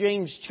in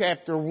James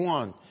chapter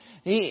 1.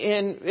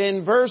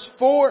 In verse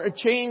 4,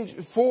 James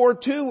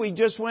 4:2, we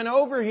just went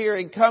over here.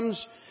 It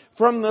comes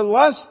from the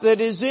lust that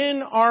is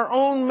in our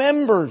own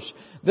members,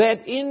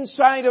 that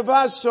inside of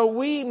us. So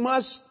we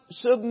must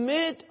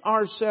submit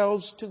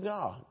ourselves to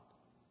God.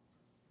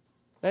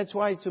 That's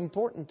why it's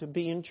important to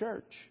be in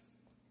church.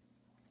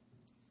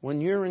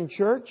 When you're in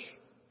church,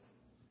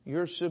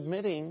 you're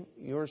submitting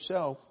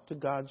yourself to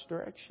God's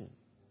direction.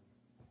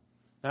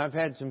 Now, I've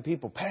had some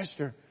people,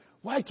 "Pastor,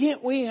 why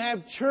can't we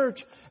have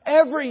church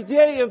every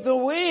day of the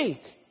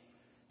week?"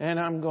 And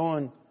I'm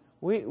going,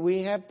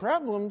 we have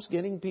problems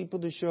getting people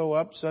to show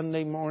up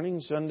Sunday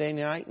morning, Sunday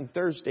night, and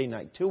Thursday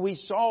night. Till we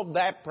solve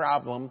that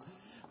problem,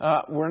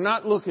 we're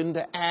not looking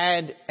to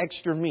add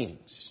extra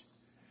meetings.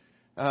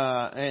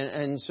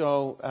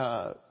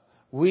 So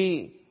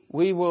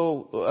we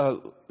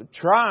will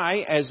try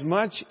as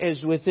much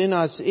as within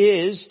us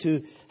is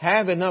to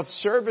have enough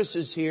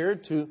services here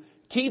to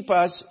keep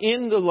us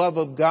in the love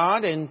of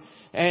God.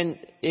 And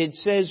it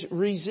says,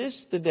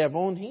 resist the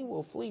devil and he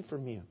will flee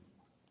from you.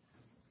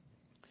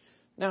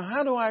 Now,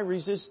 how do I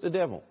resist the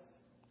devil?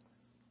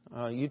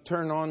 You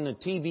turn on the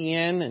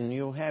TVN and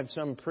you'll have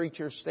some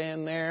preacher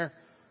stand there.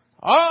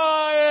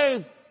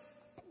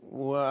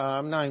 Well,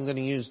 I'm not even going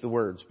to use the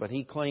words, but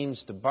he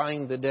claims to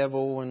bind the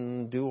devil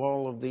and do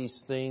all of these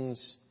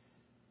things.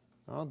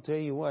 I'll tell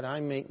you what, I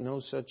make no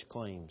such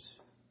claims.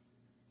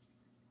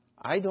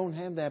 I don't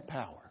have that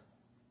power.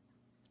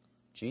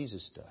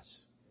 Jesus does.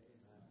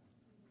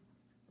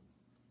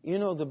 You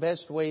know the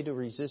best way to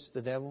resist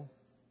the devil?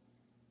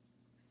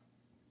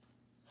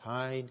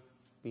 Hide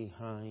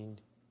behind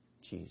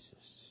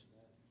Jesus.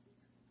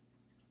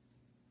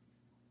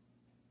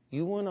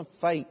 You want to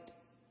fight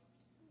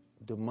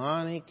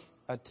demonic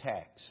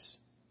attacks.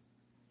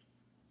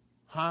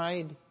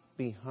 Hide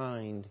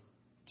behind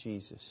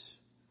Jesus.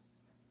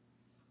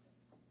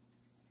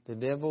 The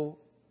devil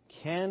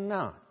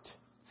cannot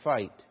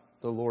fight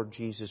the Lord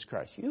Jesus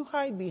Christ. You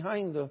hide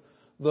behind the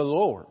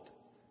Lord.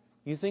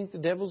 You think the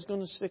devil's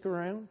going to stick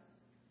around?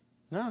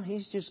 No,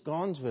 he's just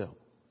Gonzville.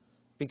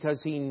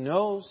 Because he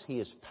knows he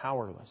is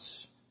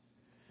powerless.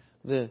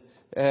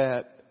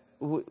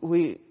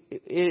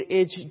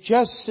 it's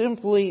just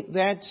simply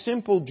that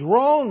simple.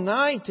 Draw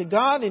nigh to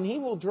God and He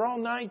will draw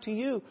nigh to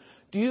you.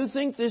 Do you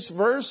think this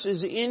verse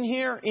is in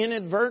here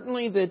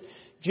inadvertently, that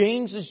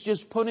James is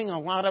just putting a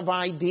lot of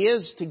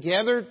ideas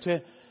together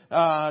to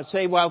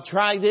say, well,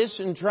 try this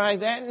and try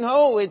that?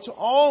 No, it's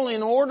all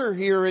in order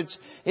here.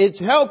 It's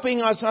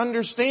helping us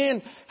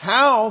understand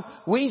how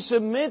we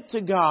submit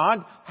to God,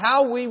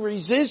 how we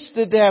resist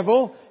the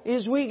devil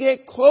as we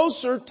get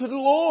closer to the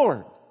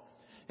Lord.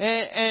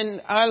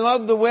 And I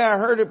love the way I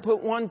heard it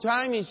put one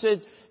time. He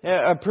said,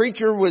 a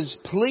preacher was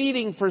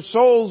pleading for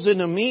souls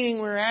in a meeting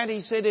we were at.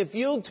 He said, if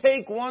you'll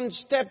take one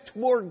step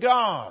toward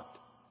God,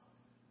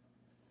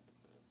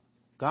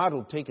 God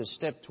will take a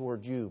step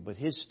toward you, but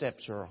His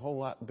steps are a whole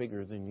lot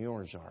bigger than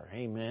yours are.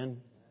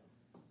 Amen.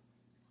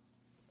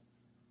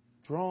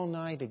 Draw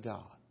nigh to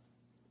God.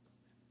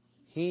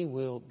 He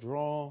will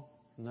draw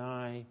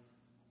nigh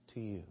to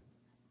you.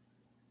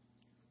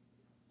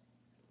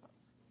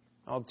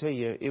 I'll tell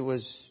you, it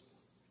was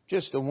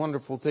just a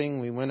wonderful thing.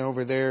 We went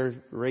over there,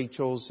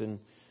 Rachel's, and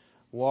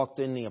walked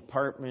in the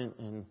apartment,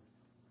 and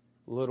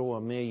little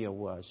Amelia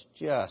was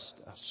just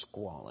a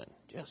squalling.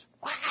 Just,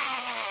 wah!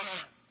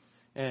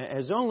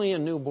 As only a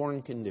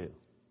newborn can do.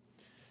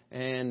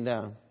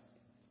 And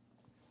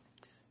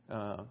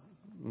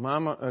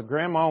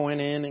Grandma went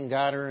in and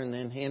got her and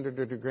then handed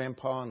her to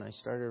Grandpa, and I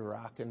started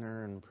rocking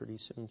her, and pretty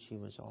soon she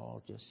was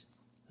all just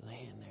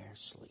laying there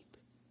asleep.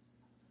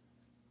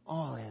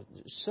 Oh,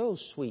 so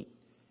sweet.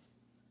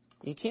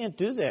 You can't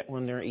do that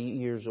when they're 8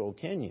 years old,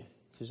 can you?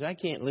 Because I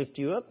can't lift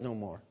you up no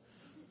more.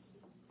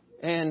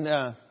 And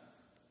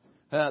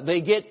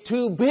they get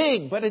too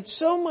big, but it's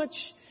so much...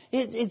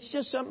 It's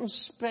just something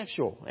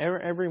special.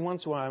 Every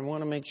once in a while, I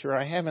want to make sure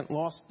I haven't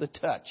lost the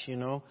touch,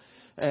 and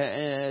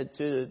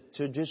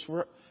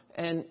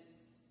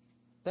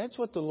that's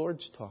what the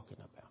Lord's talking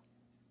about.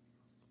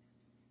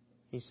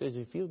 He says,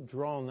 if you'll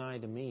draw nigh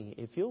to me,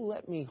 if you'll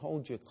let me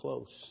hold you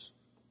close,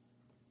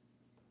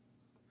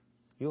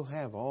 you'll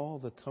have all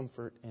the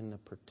comfort and the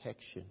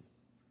protection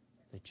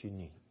that you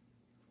need.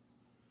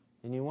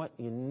 And you know what?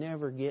 You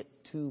never get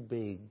too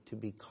big to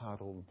be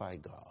coddled by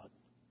God.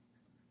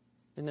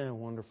 Isn't that a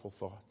wonderful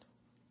thought?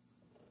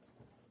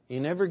 You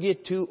never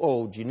get too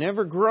old. You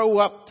never grow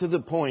up to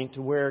the point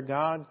to where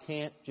God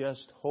can't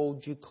just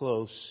hold you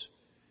close.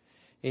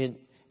 And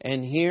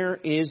here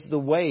is the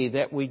way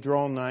that we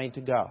draw nigh to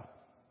God.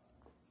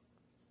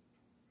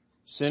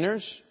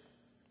 Sinners,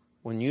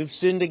 when you've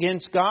sinned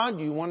against God,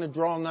 you want to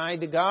draw nigh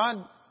to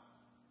God,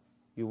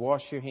 you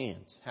wash your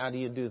hands. How do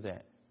you do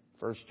that?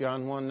 1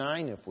 John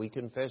 1:9, if we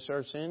confess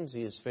our sins,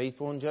 He is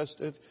faithful and just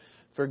to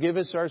forgive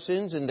us our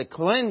sins and to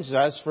cleanse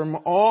us from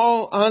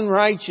all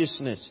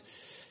unrighteousness.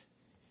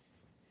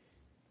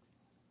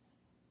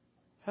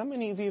 How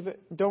many of you,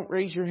 don't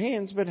raise your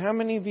hands, but how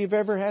many of you have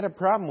ever had a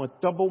problem with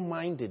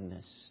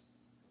double-mindedness?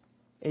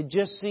 It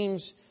just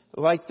seems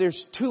like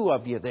there's two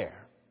of you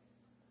there.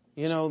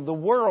 The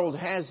world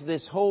has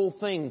this whole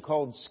thing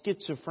called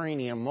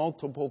schizophrenia,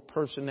 multiple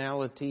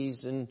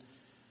personalities, and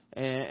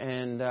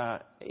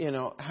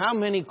how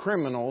many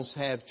criminals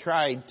have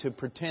tried to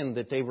pretend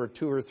that they were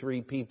two or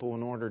three people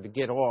in order to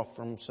get off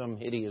from some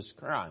hideous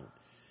crime?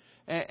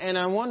 And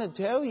I want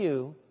to tell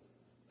you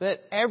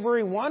that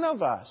every one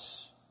of us,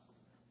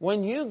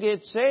 when you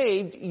get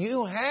saved,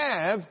 you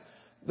have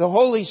the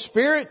Holy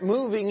Spirit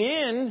moving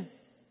in,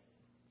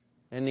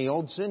 and the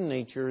old sin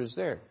nature is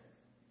there.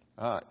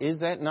 Is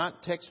that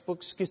not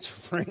textbook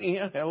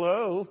schizophrenia?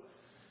 Hello?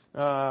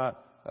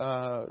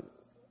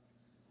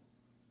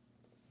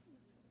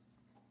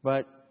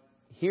 But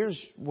here's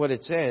what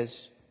it says.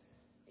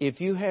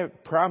 If you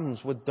have problems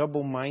with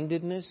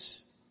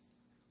double-mindedness,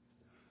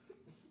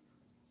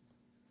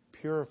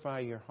 purify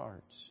your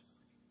hearts.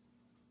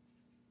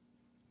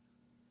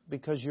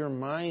 Because your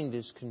mind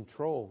is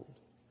controlled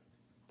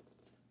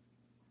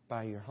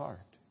by your heart.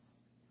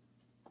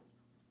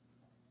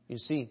 You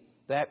see,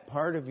 that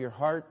part of your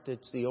heart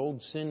that's the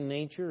old sin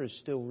nature is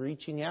still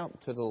reaching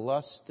out to the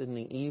lust and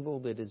the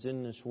evil that is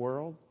in this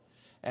world.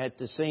 At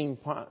the same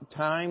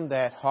time,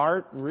 that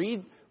heart,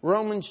 read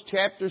Romans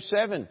chapter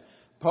 7.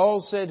 Paul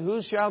said,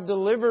 who shall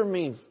deliver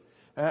me?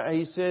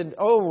 He said,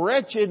 oh,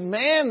 wretched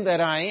man that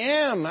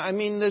I am. I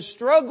mean, the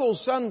struggle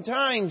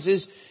sometimes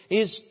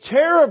is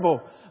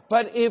terrible.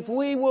 But if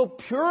we will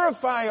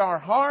purify our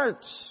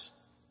hearts,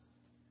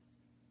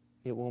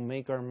 it will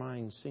make our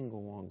minds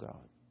single on God.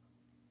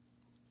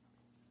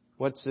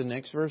 What's the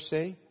next verse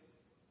say?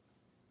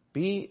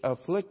 Be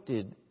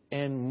afflicted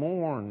and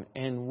mourn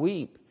and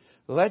weep.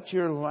 Let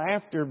your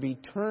laughter be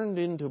turned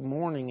into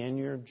mourning and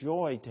your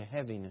joy to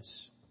heaviness.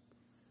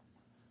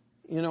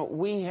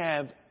 We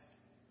have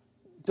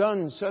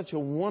done such a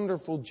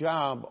wonderful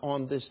job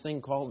on this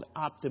thing called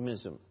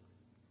optimism.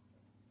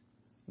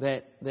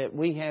 That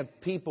we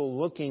have people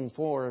looking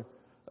for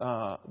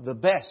the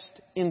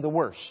best in the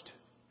worst.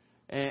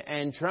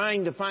 And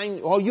trying to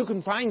find, you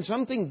can find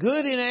something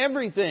good in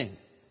everything.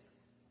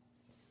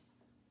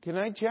 Can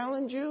I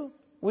challenge you?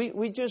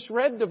 We just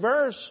read the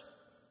verse.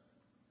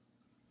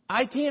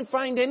 I can't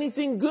find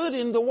anything good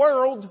in the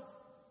world.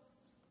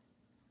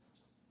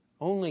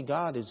 Only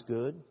God is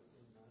good.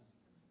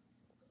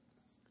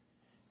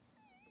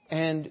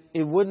 And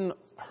it wouldn't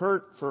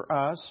hurt for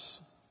us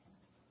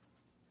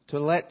to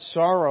let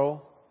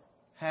sorrow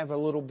have a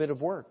little bit of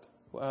work.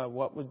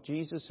 What would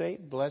Jesus say?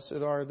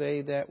 Blessed are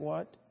they that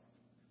what?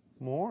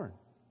 Mourn.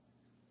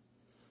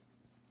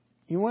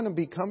 You want to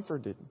be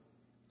comforted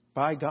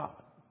by God.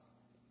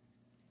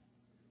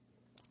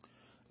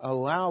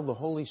 Allow the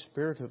Holy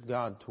Spirit of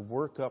God to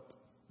work up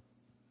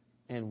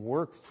and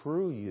work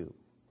through you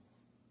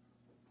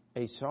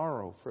a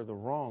sorrow for the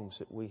wrongs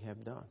that we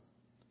have done.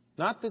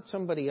 Not that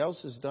somebody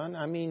else has done.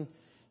 I mean,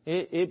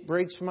 it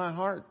breaks my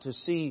heart to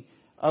see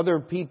other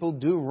people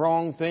do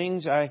wrong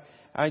things. I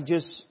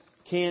just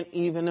can't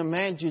even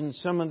imagine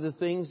some of the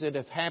things that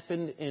have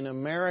happened in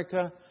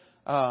America.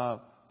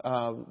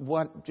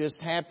 What just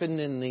happened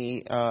in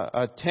the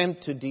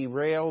attempt to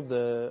derail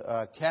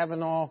the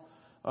Kavanaugh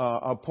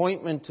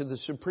appointment to the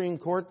Supreme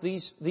Court.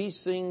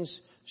 These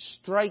things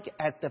strike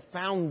at the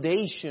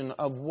foundation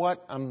of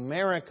what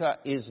America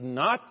is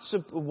not,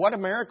 what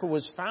America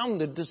was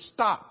founded to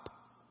stop.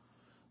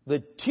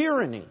 The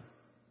tyranny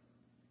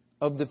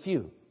of the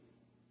few.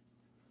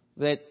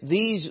 That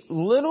these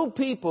little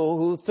people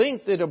who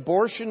think that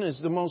abortion is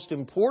the most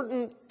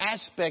important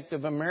aspect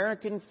of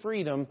American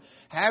freedom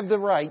have the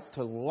right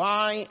to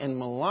lie and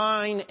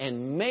malign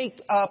and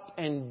make up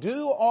and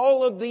do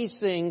all of these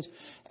things.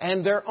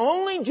 And their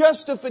only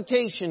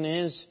justification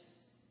is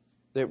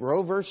that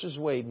Roe versus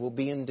Wade will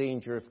be in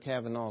danger if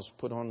Kavanaugh's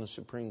put on the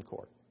Supreme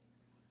Court.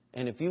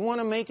 And if you want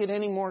to make it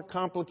any more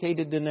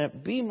complicated than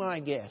that, be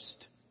my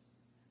guest.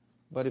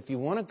 But if you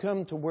want to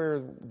come to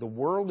where the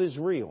world is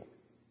real,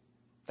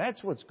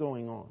 that's what's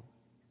going on.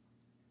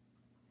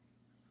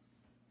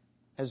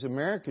 As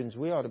Americans,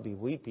 we ought to be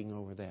weeping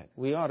over that.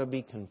 We ought to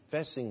be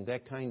confessing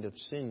that kind of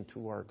sin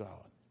to our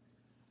God.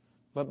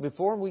 But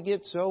before we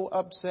get so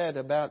upset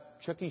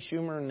about Chucky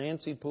Schumer and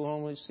Nancy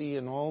Pelosi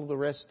and all the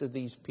rest of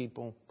these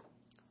people,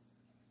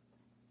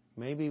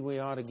 maybe we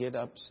ought to get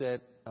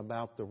upset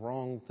about the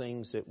wrong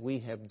things that we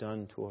have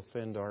done to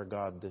offend our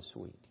God this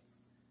week.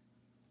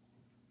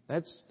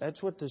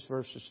 That's what this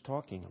verse is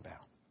talking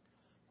about.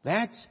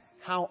 That's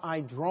how I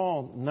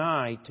draw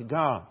nigh to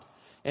God.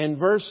 And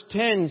verse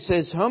 10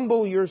 says,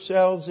 humble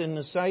yourselves in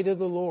the sight of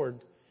the Lord,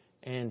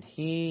 and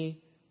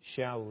He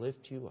shall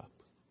lift you up.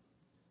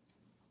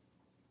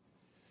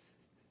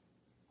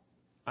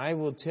 I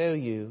will tell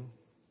you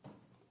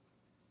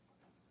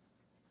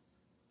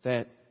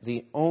that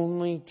the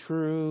only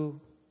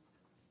true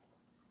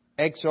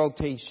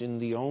exaltation,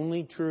 the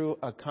only true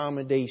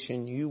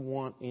accommodation you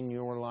want in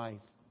your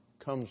life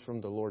comes from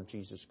the Lord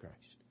Jesus Christ.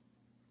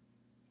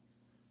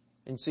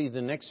 And see,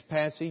 the next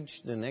passage,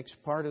 the next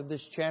part of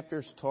this chapter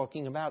is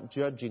talking about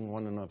judging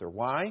one another.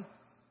 Why?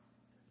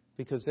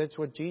 Because that's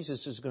what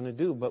Jesus is going to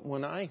do. But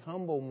when I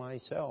humble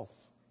myself,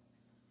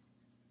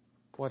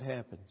 what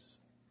happens?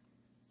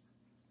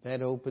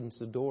 That opens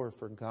the door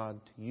for God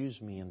to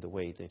use me in the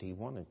way that He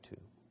wanted to.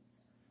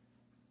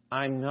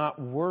 I'm not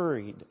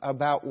worried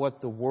about what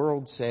the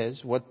world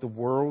says, what the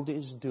world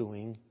is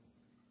doing.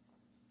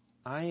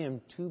 I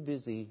am too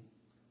busy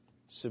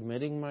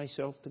submitting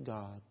myself to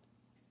God,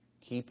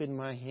 keeping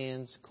my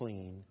hands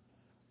clean,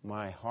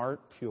 my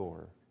heart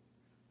pure.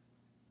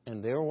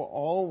 And there will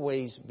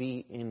always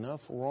be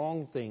enough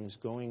wrong things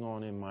going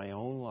on in my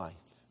own life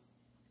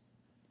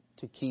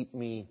to keep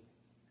me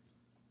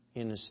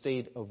in a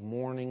state of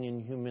mourning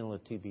and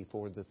humility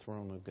before the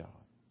throne of God.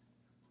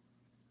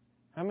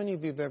 How many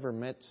of you have ever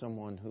met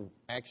someone who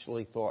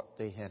actually thought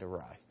they had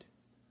arrived?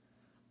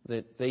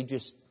 That they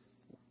just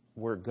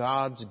were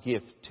God's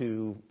gift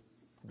to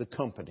the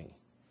company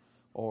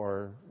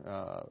or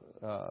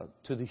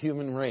to the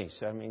human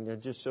race. I mean, they're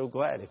just so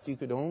glad. If you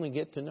could only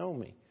get to know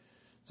me.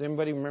 Does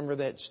anybody remember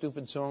that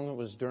stupid song that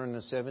was during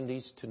the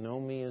 70s? To know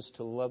me is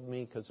to love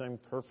me because I'm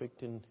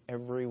perfect in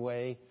every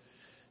way.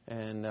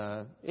 And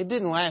it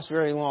didn't last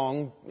very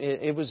long.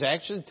 It was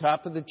actually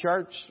top of the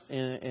charts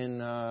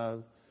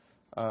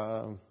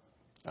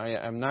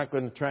I'm not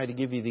going to try to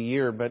give you the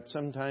year, but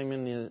sometime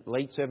in the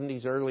late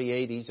 70s, early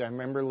 80s, I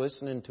remember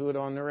listening to it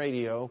on the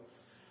radio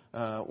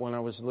when I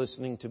was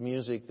listening to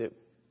music that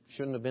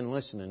shouldn't have been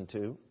listening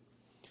to.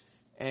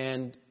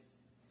 And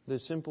the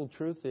simple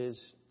truth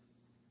is,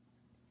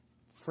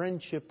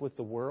 friendship with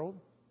the world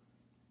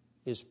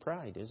is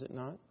pride, is it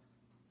not?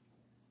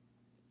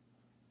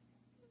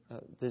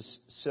 This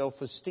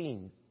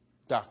self-esteem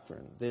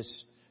doctrine,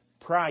 this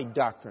pride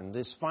doctrine,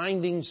 this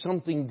finding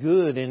something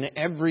good in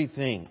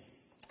everything,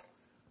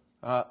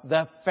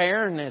 the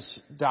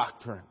fairness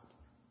doctrine.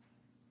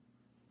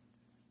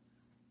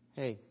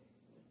 Hey,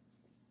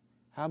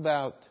 how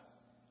about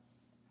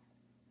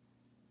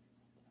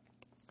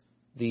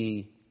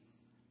the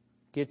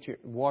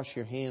wash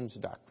your hands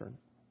doctrine?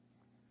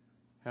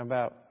 How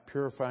about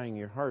purifying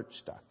your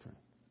hearts doctrine?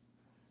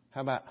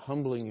 How about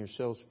humbling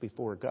yourselves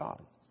before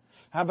God?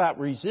 How about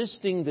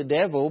resisting the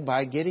devil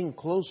by getting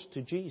close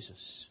to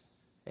Jesus?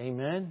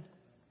 Amen?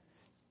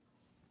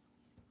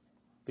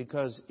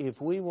 Because if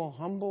we will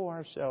humble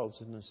ourselves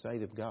in the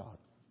sight of God,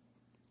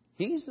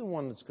 He's the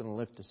one that's going to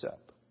lift us up.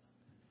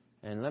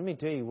 And let me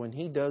tell you, when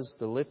He does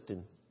the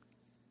lifting,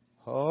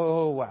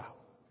 oh wow,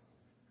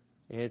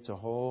 it's a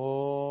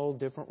whole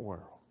different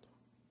world.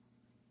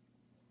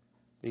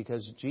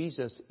 Because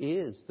Jesus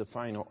is the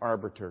final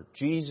arbiter.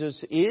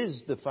 Jesus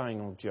is the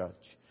final judge.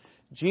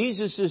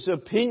 Jesus'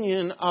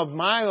 opinion of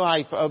my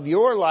life, of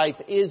your life,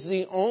 is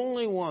the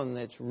only one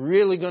that's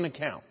really going to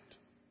count.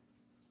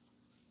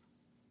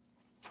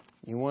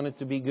 You want it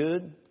to be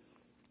good?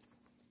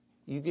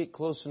 You get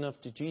close enough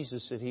to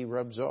Jesus that He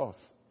rubs off,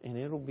 and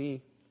it'll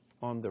be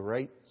on the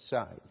right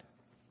side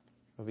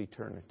of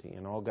eternity.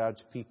 And all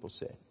God's people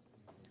said.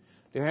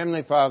 Dear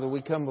Heavenly Father,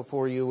 we come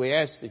before You. We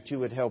ask that You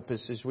would help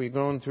us as we're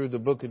going through the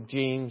book of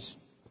James.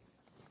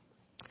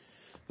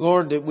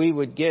 Lord, that we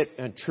would get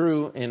a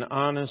true and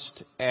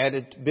honest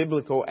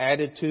biblical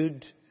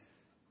attitude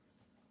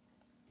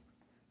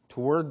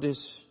toward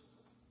this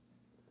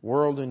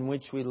world in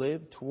which we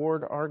live,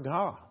 toward our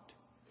God.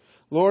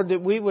 Lord,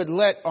 that we would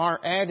let our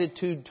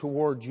attitude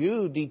toward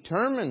You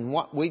determine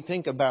what we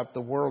think about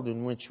the world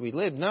in which we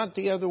live, not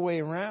the other way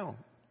around.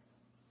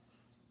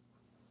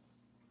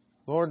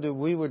 Lord, that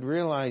we would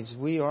realize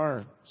we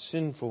are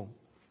sinful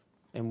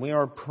and we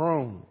are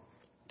prone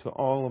to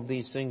all of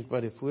these things.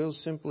 But if we'll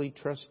simply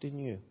trust in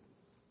You,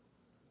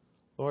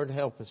 Lord,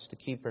 help us to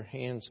keep our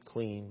hands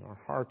clean, our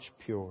hearts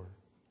pure,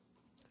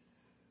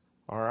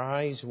 our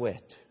eyes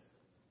wet,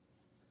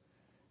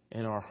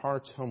 and our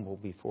hearts humble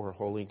before a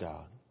holy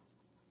God.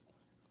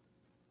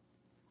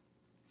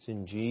 It's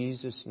in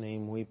Jesus'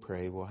 name we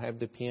pray. We'll have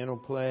the piano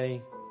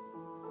play.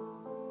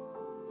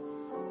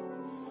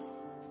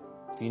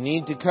 If you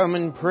need to come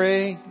and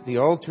pray, the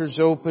altar's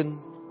open.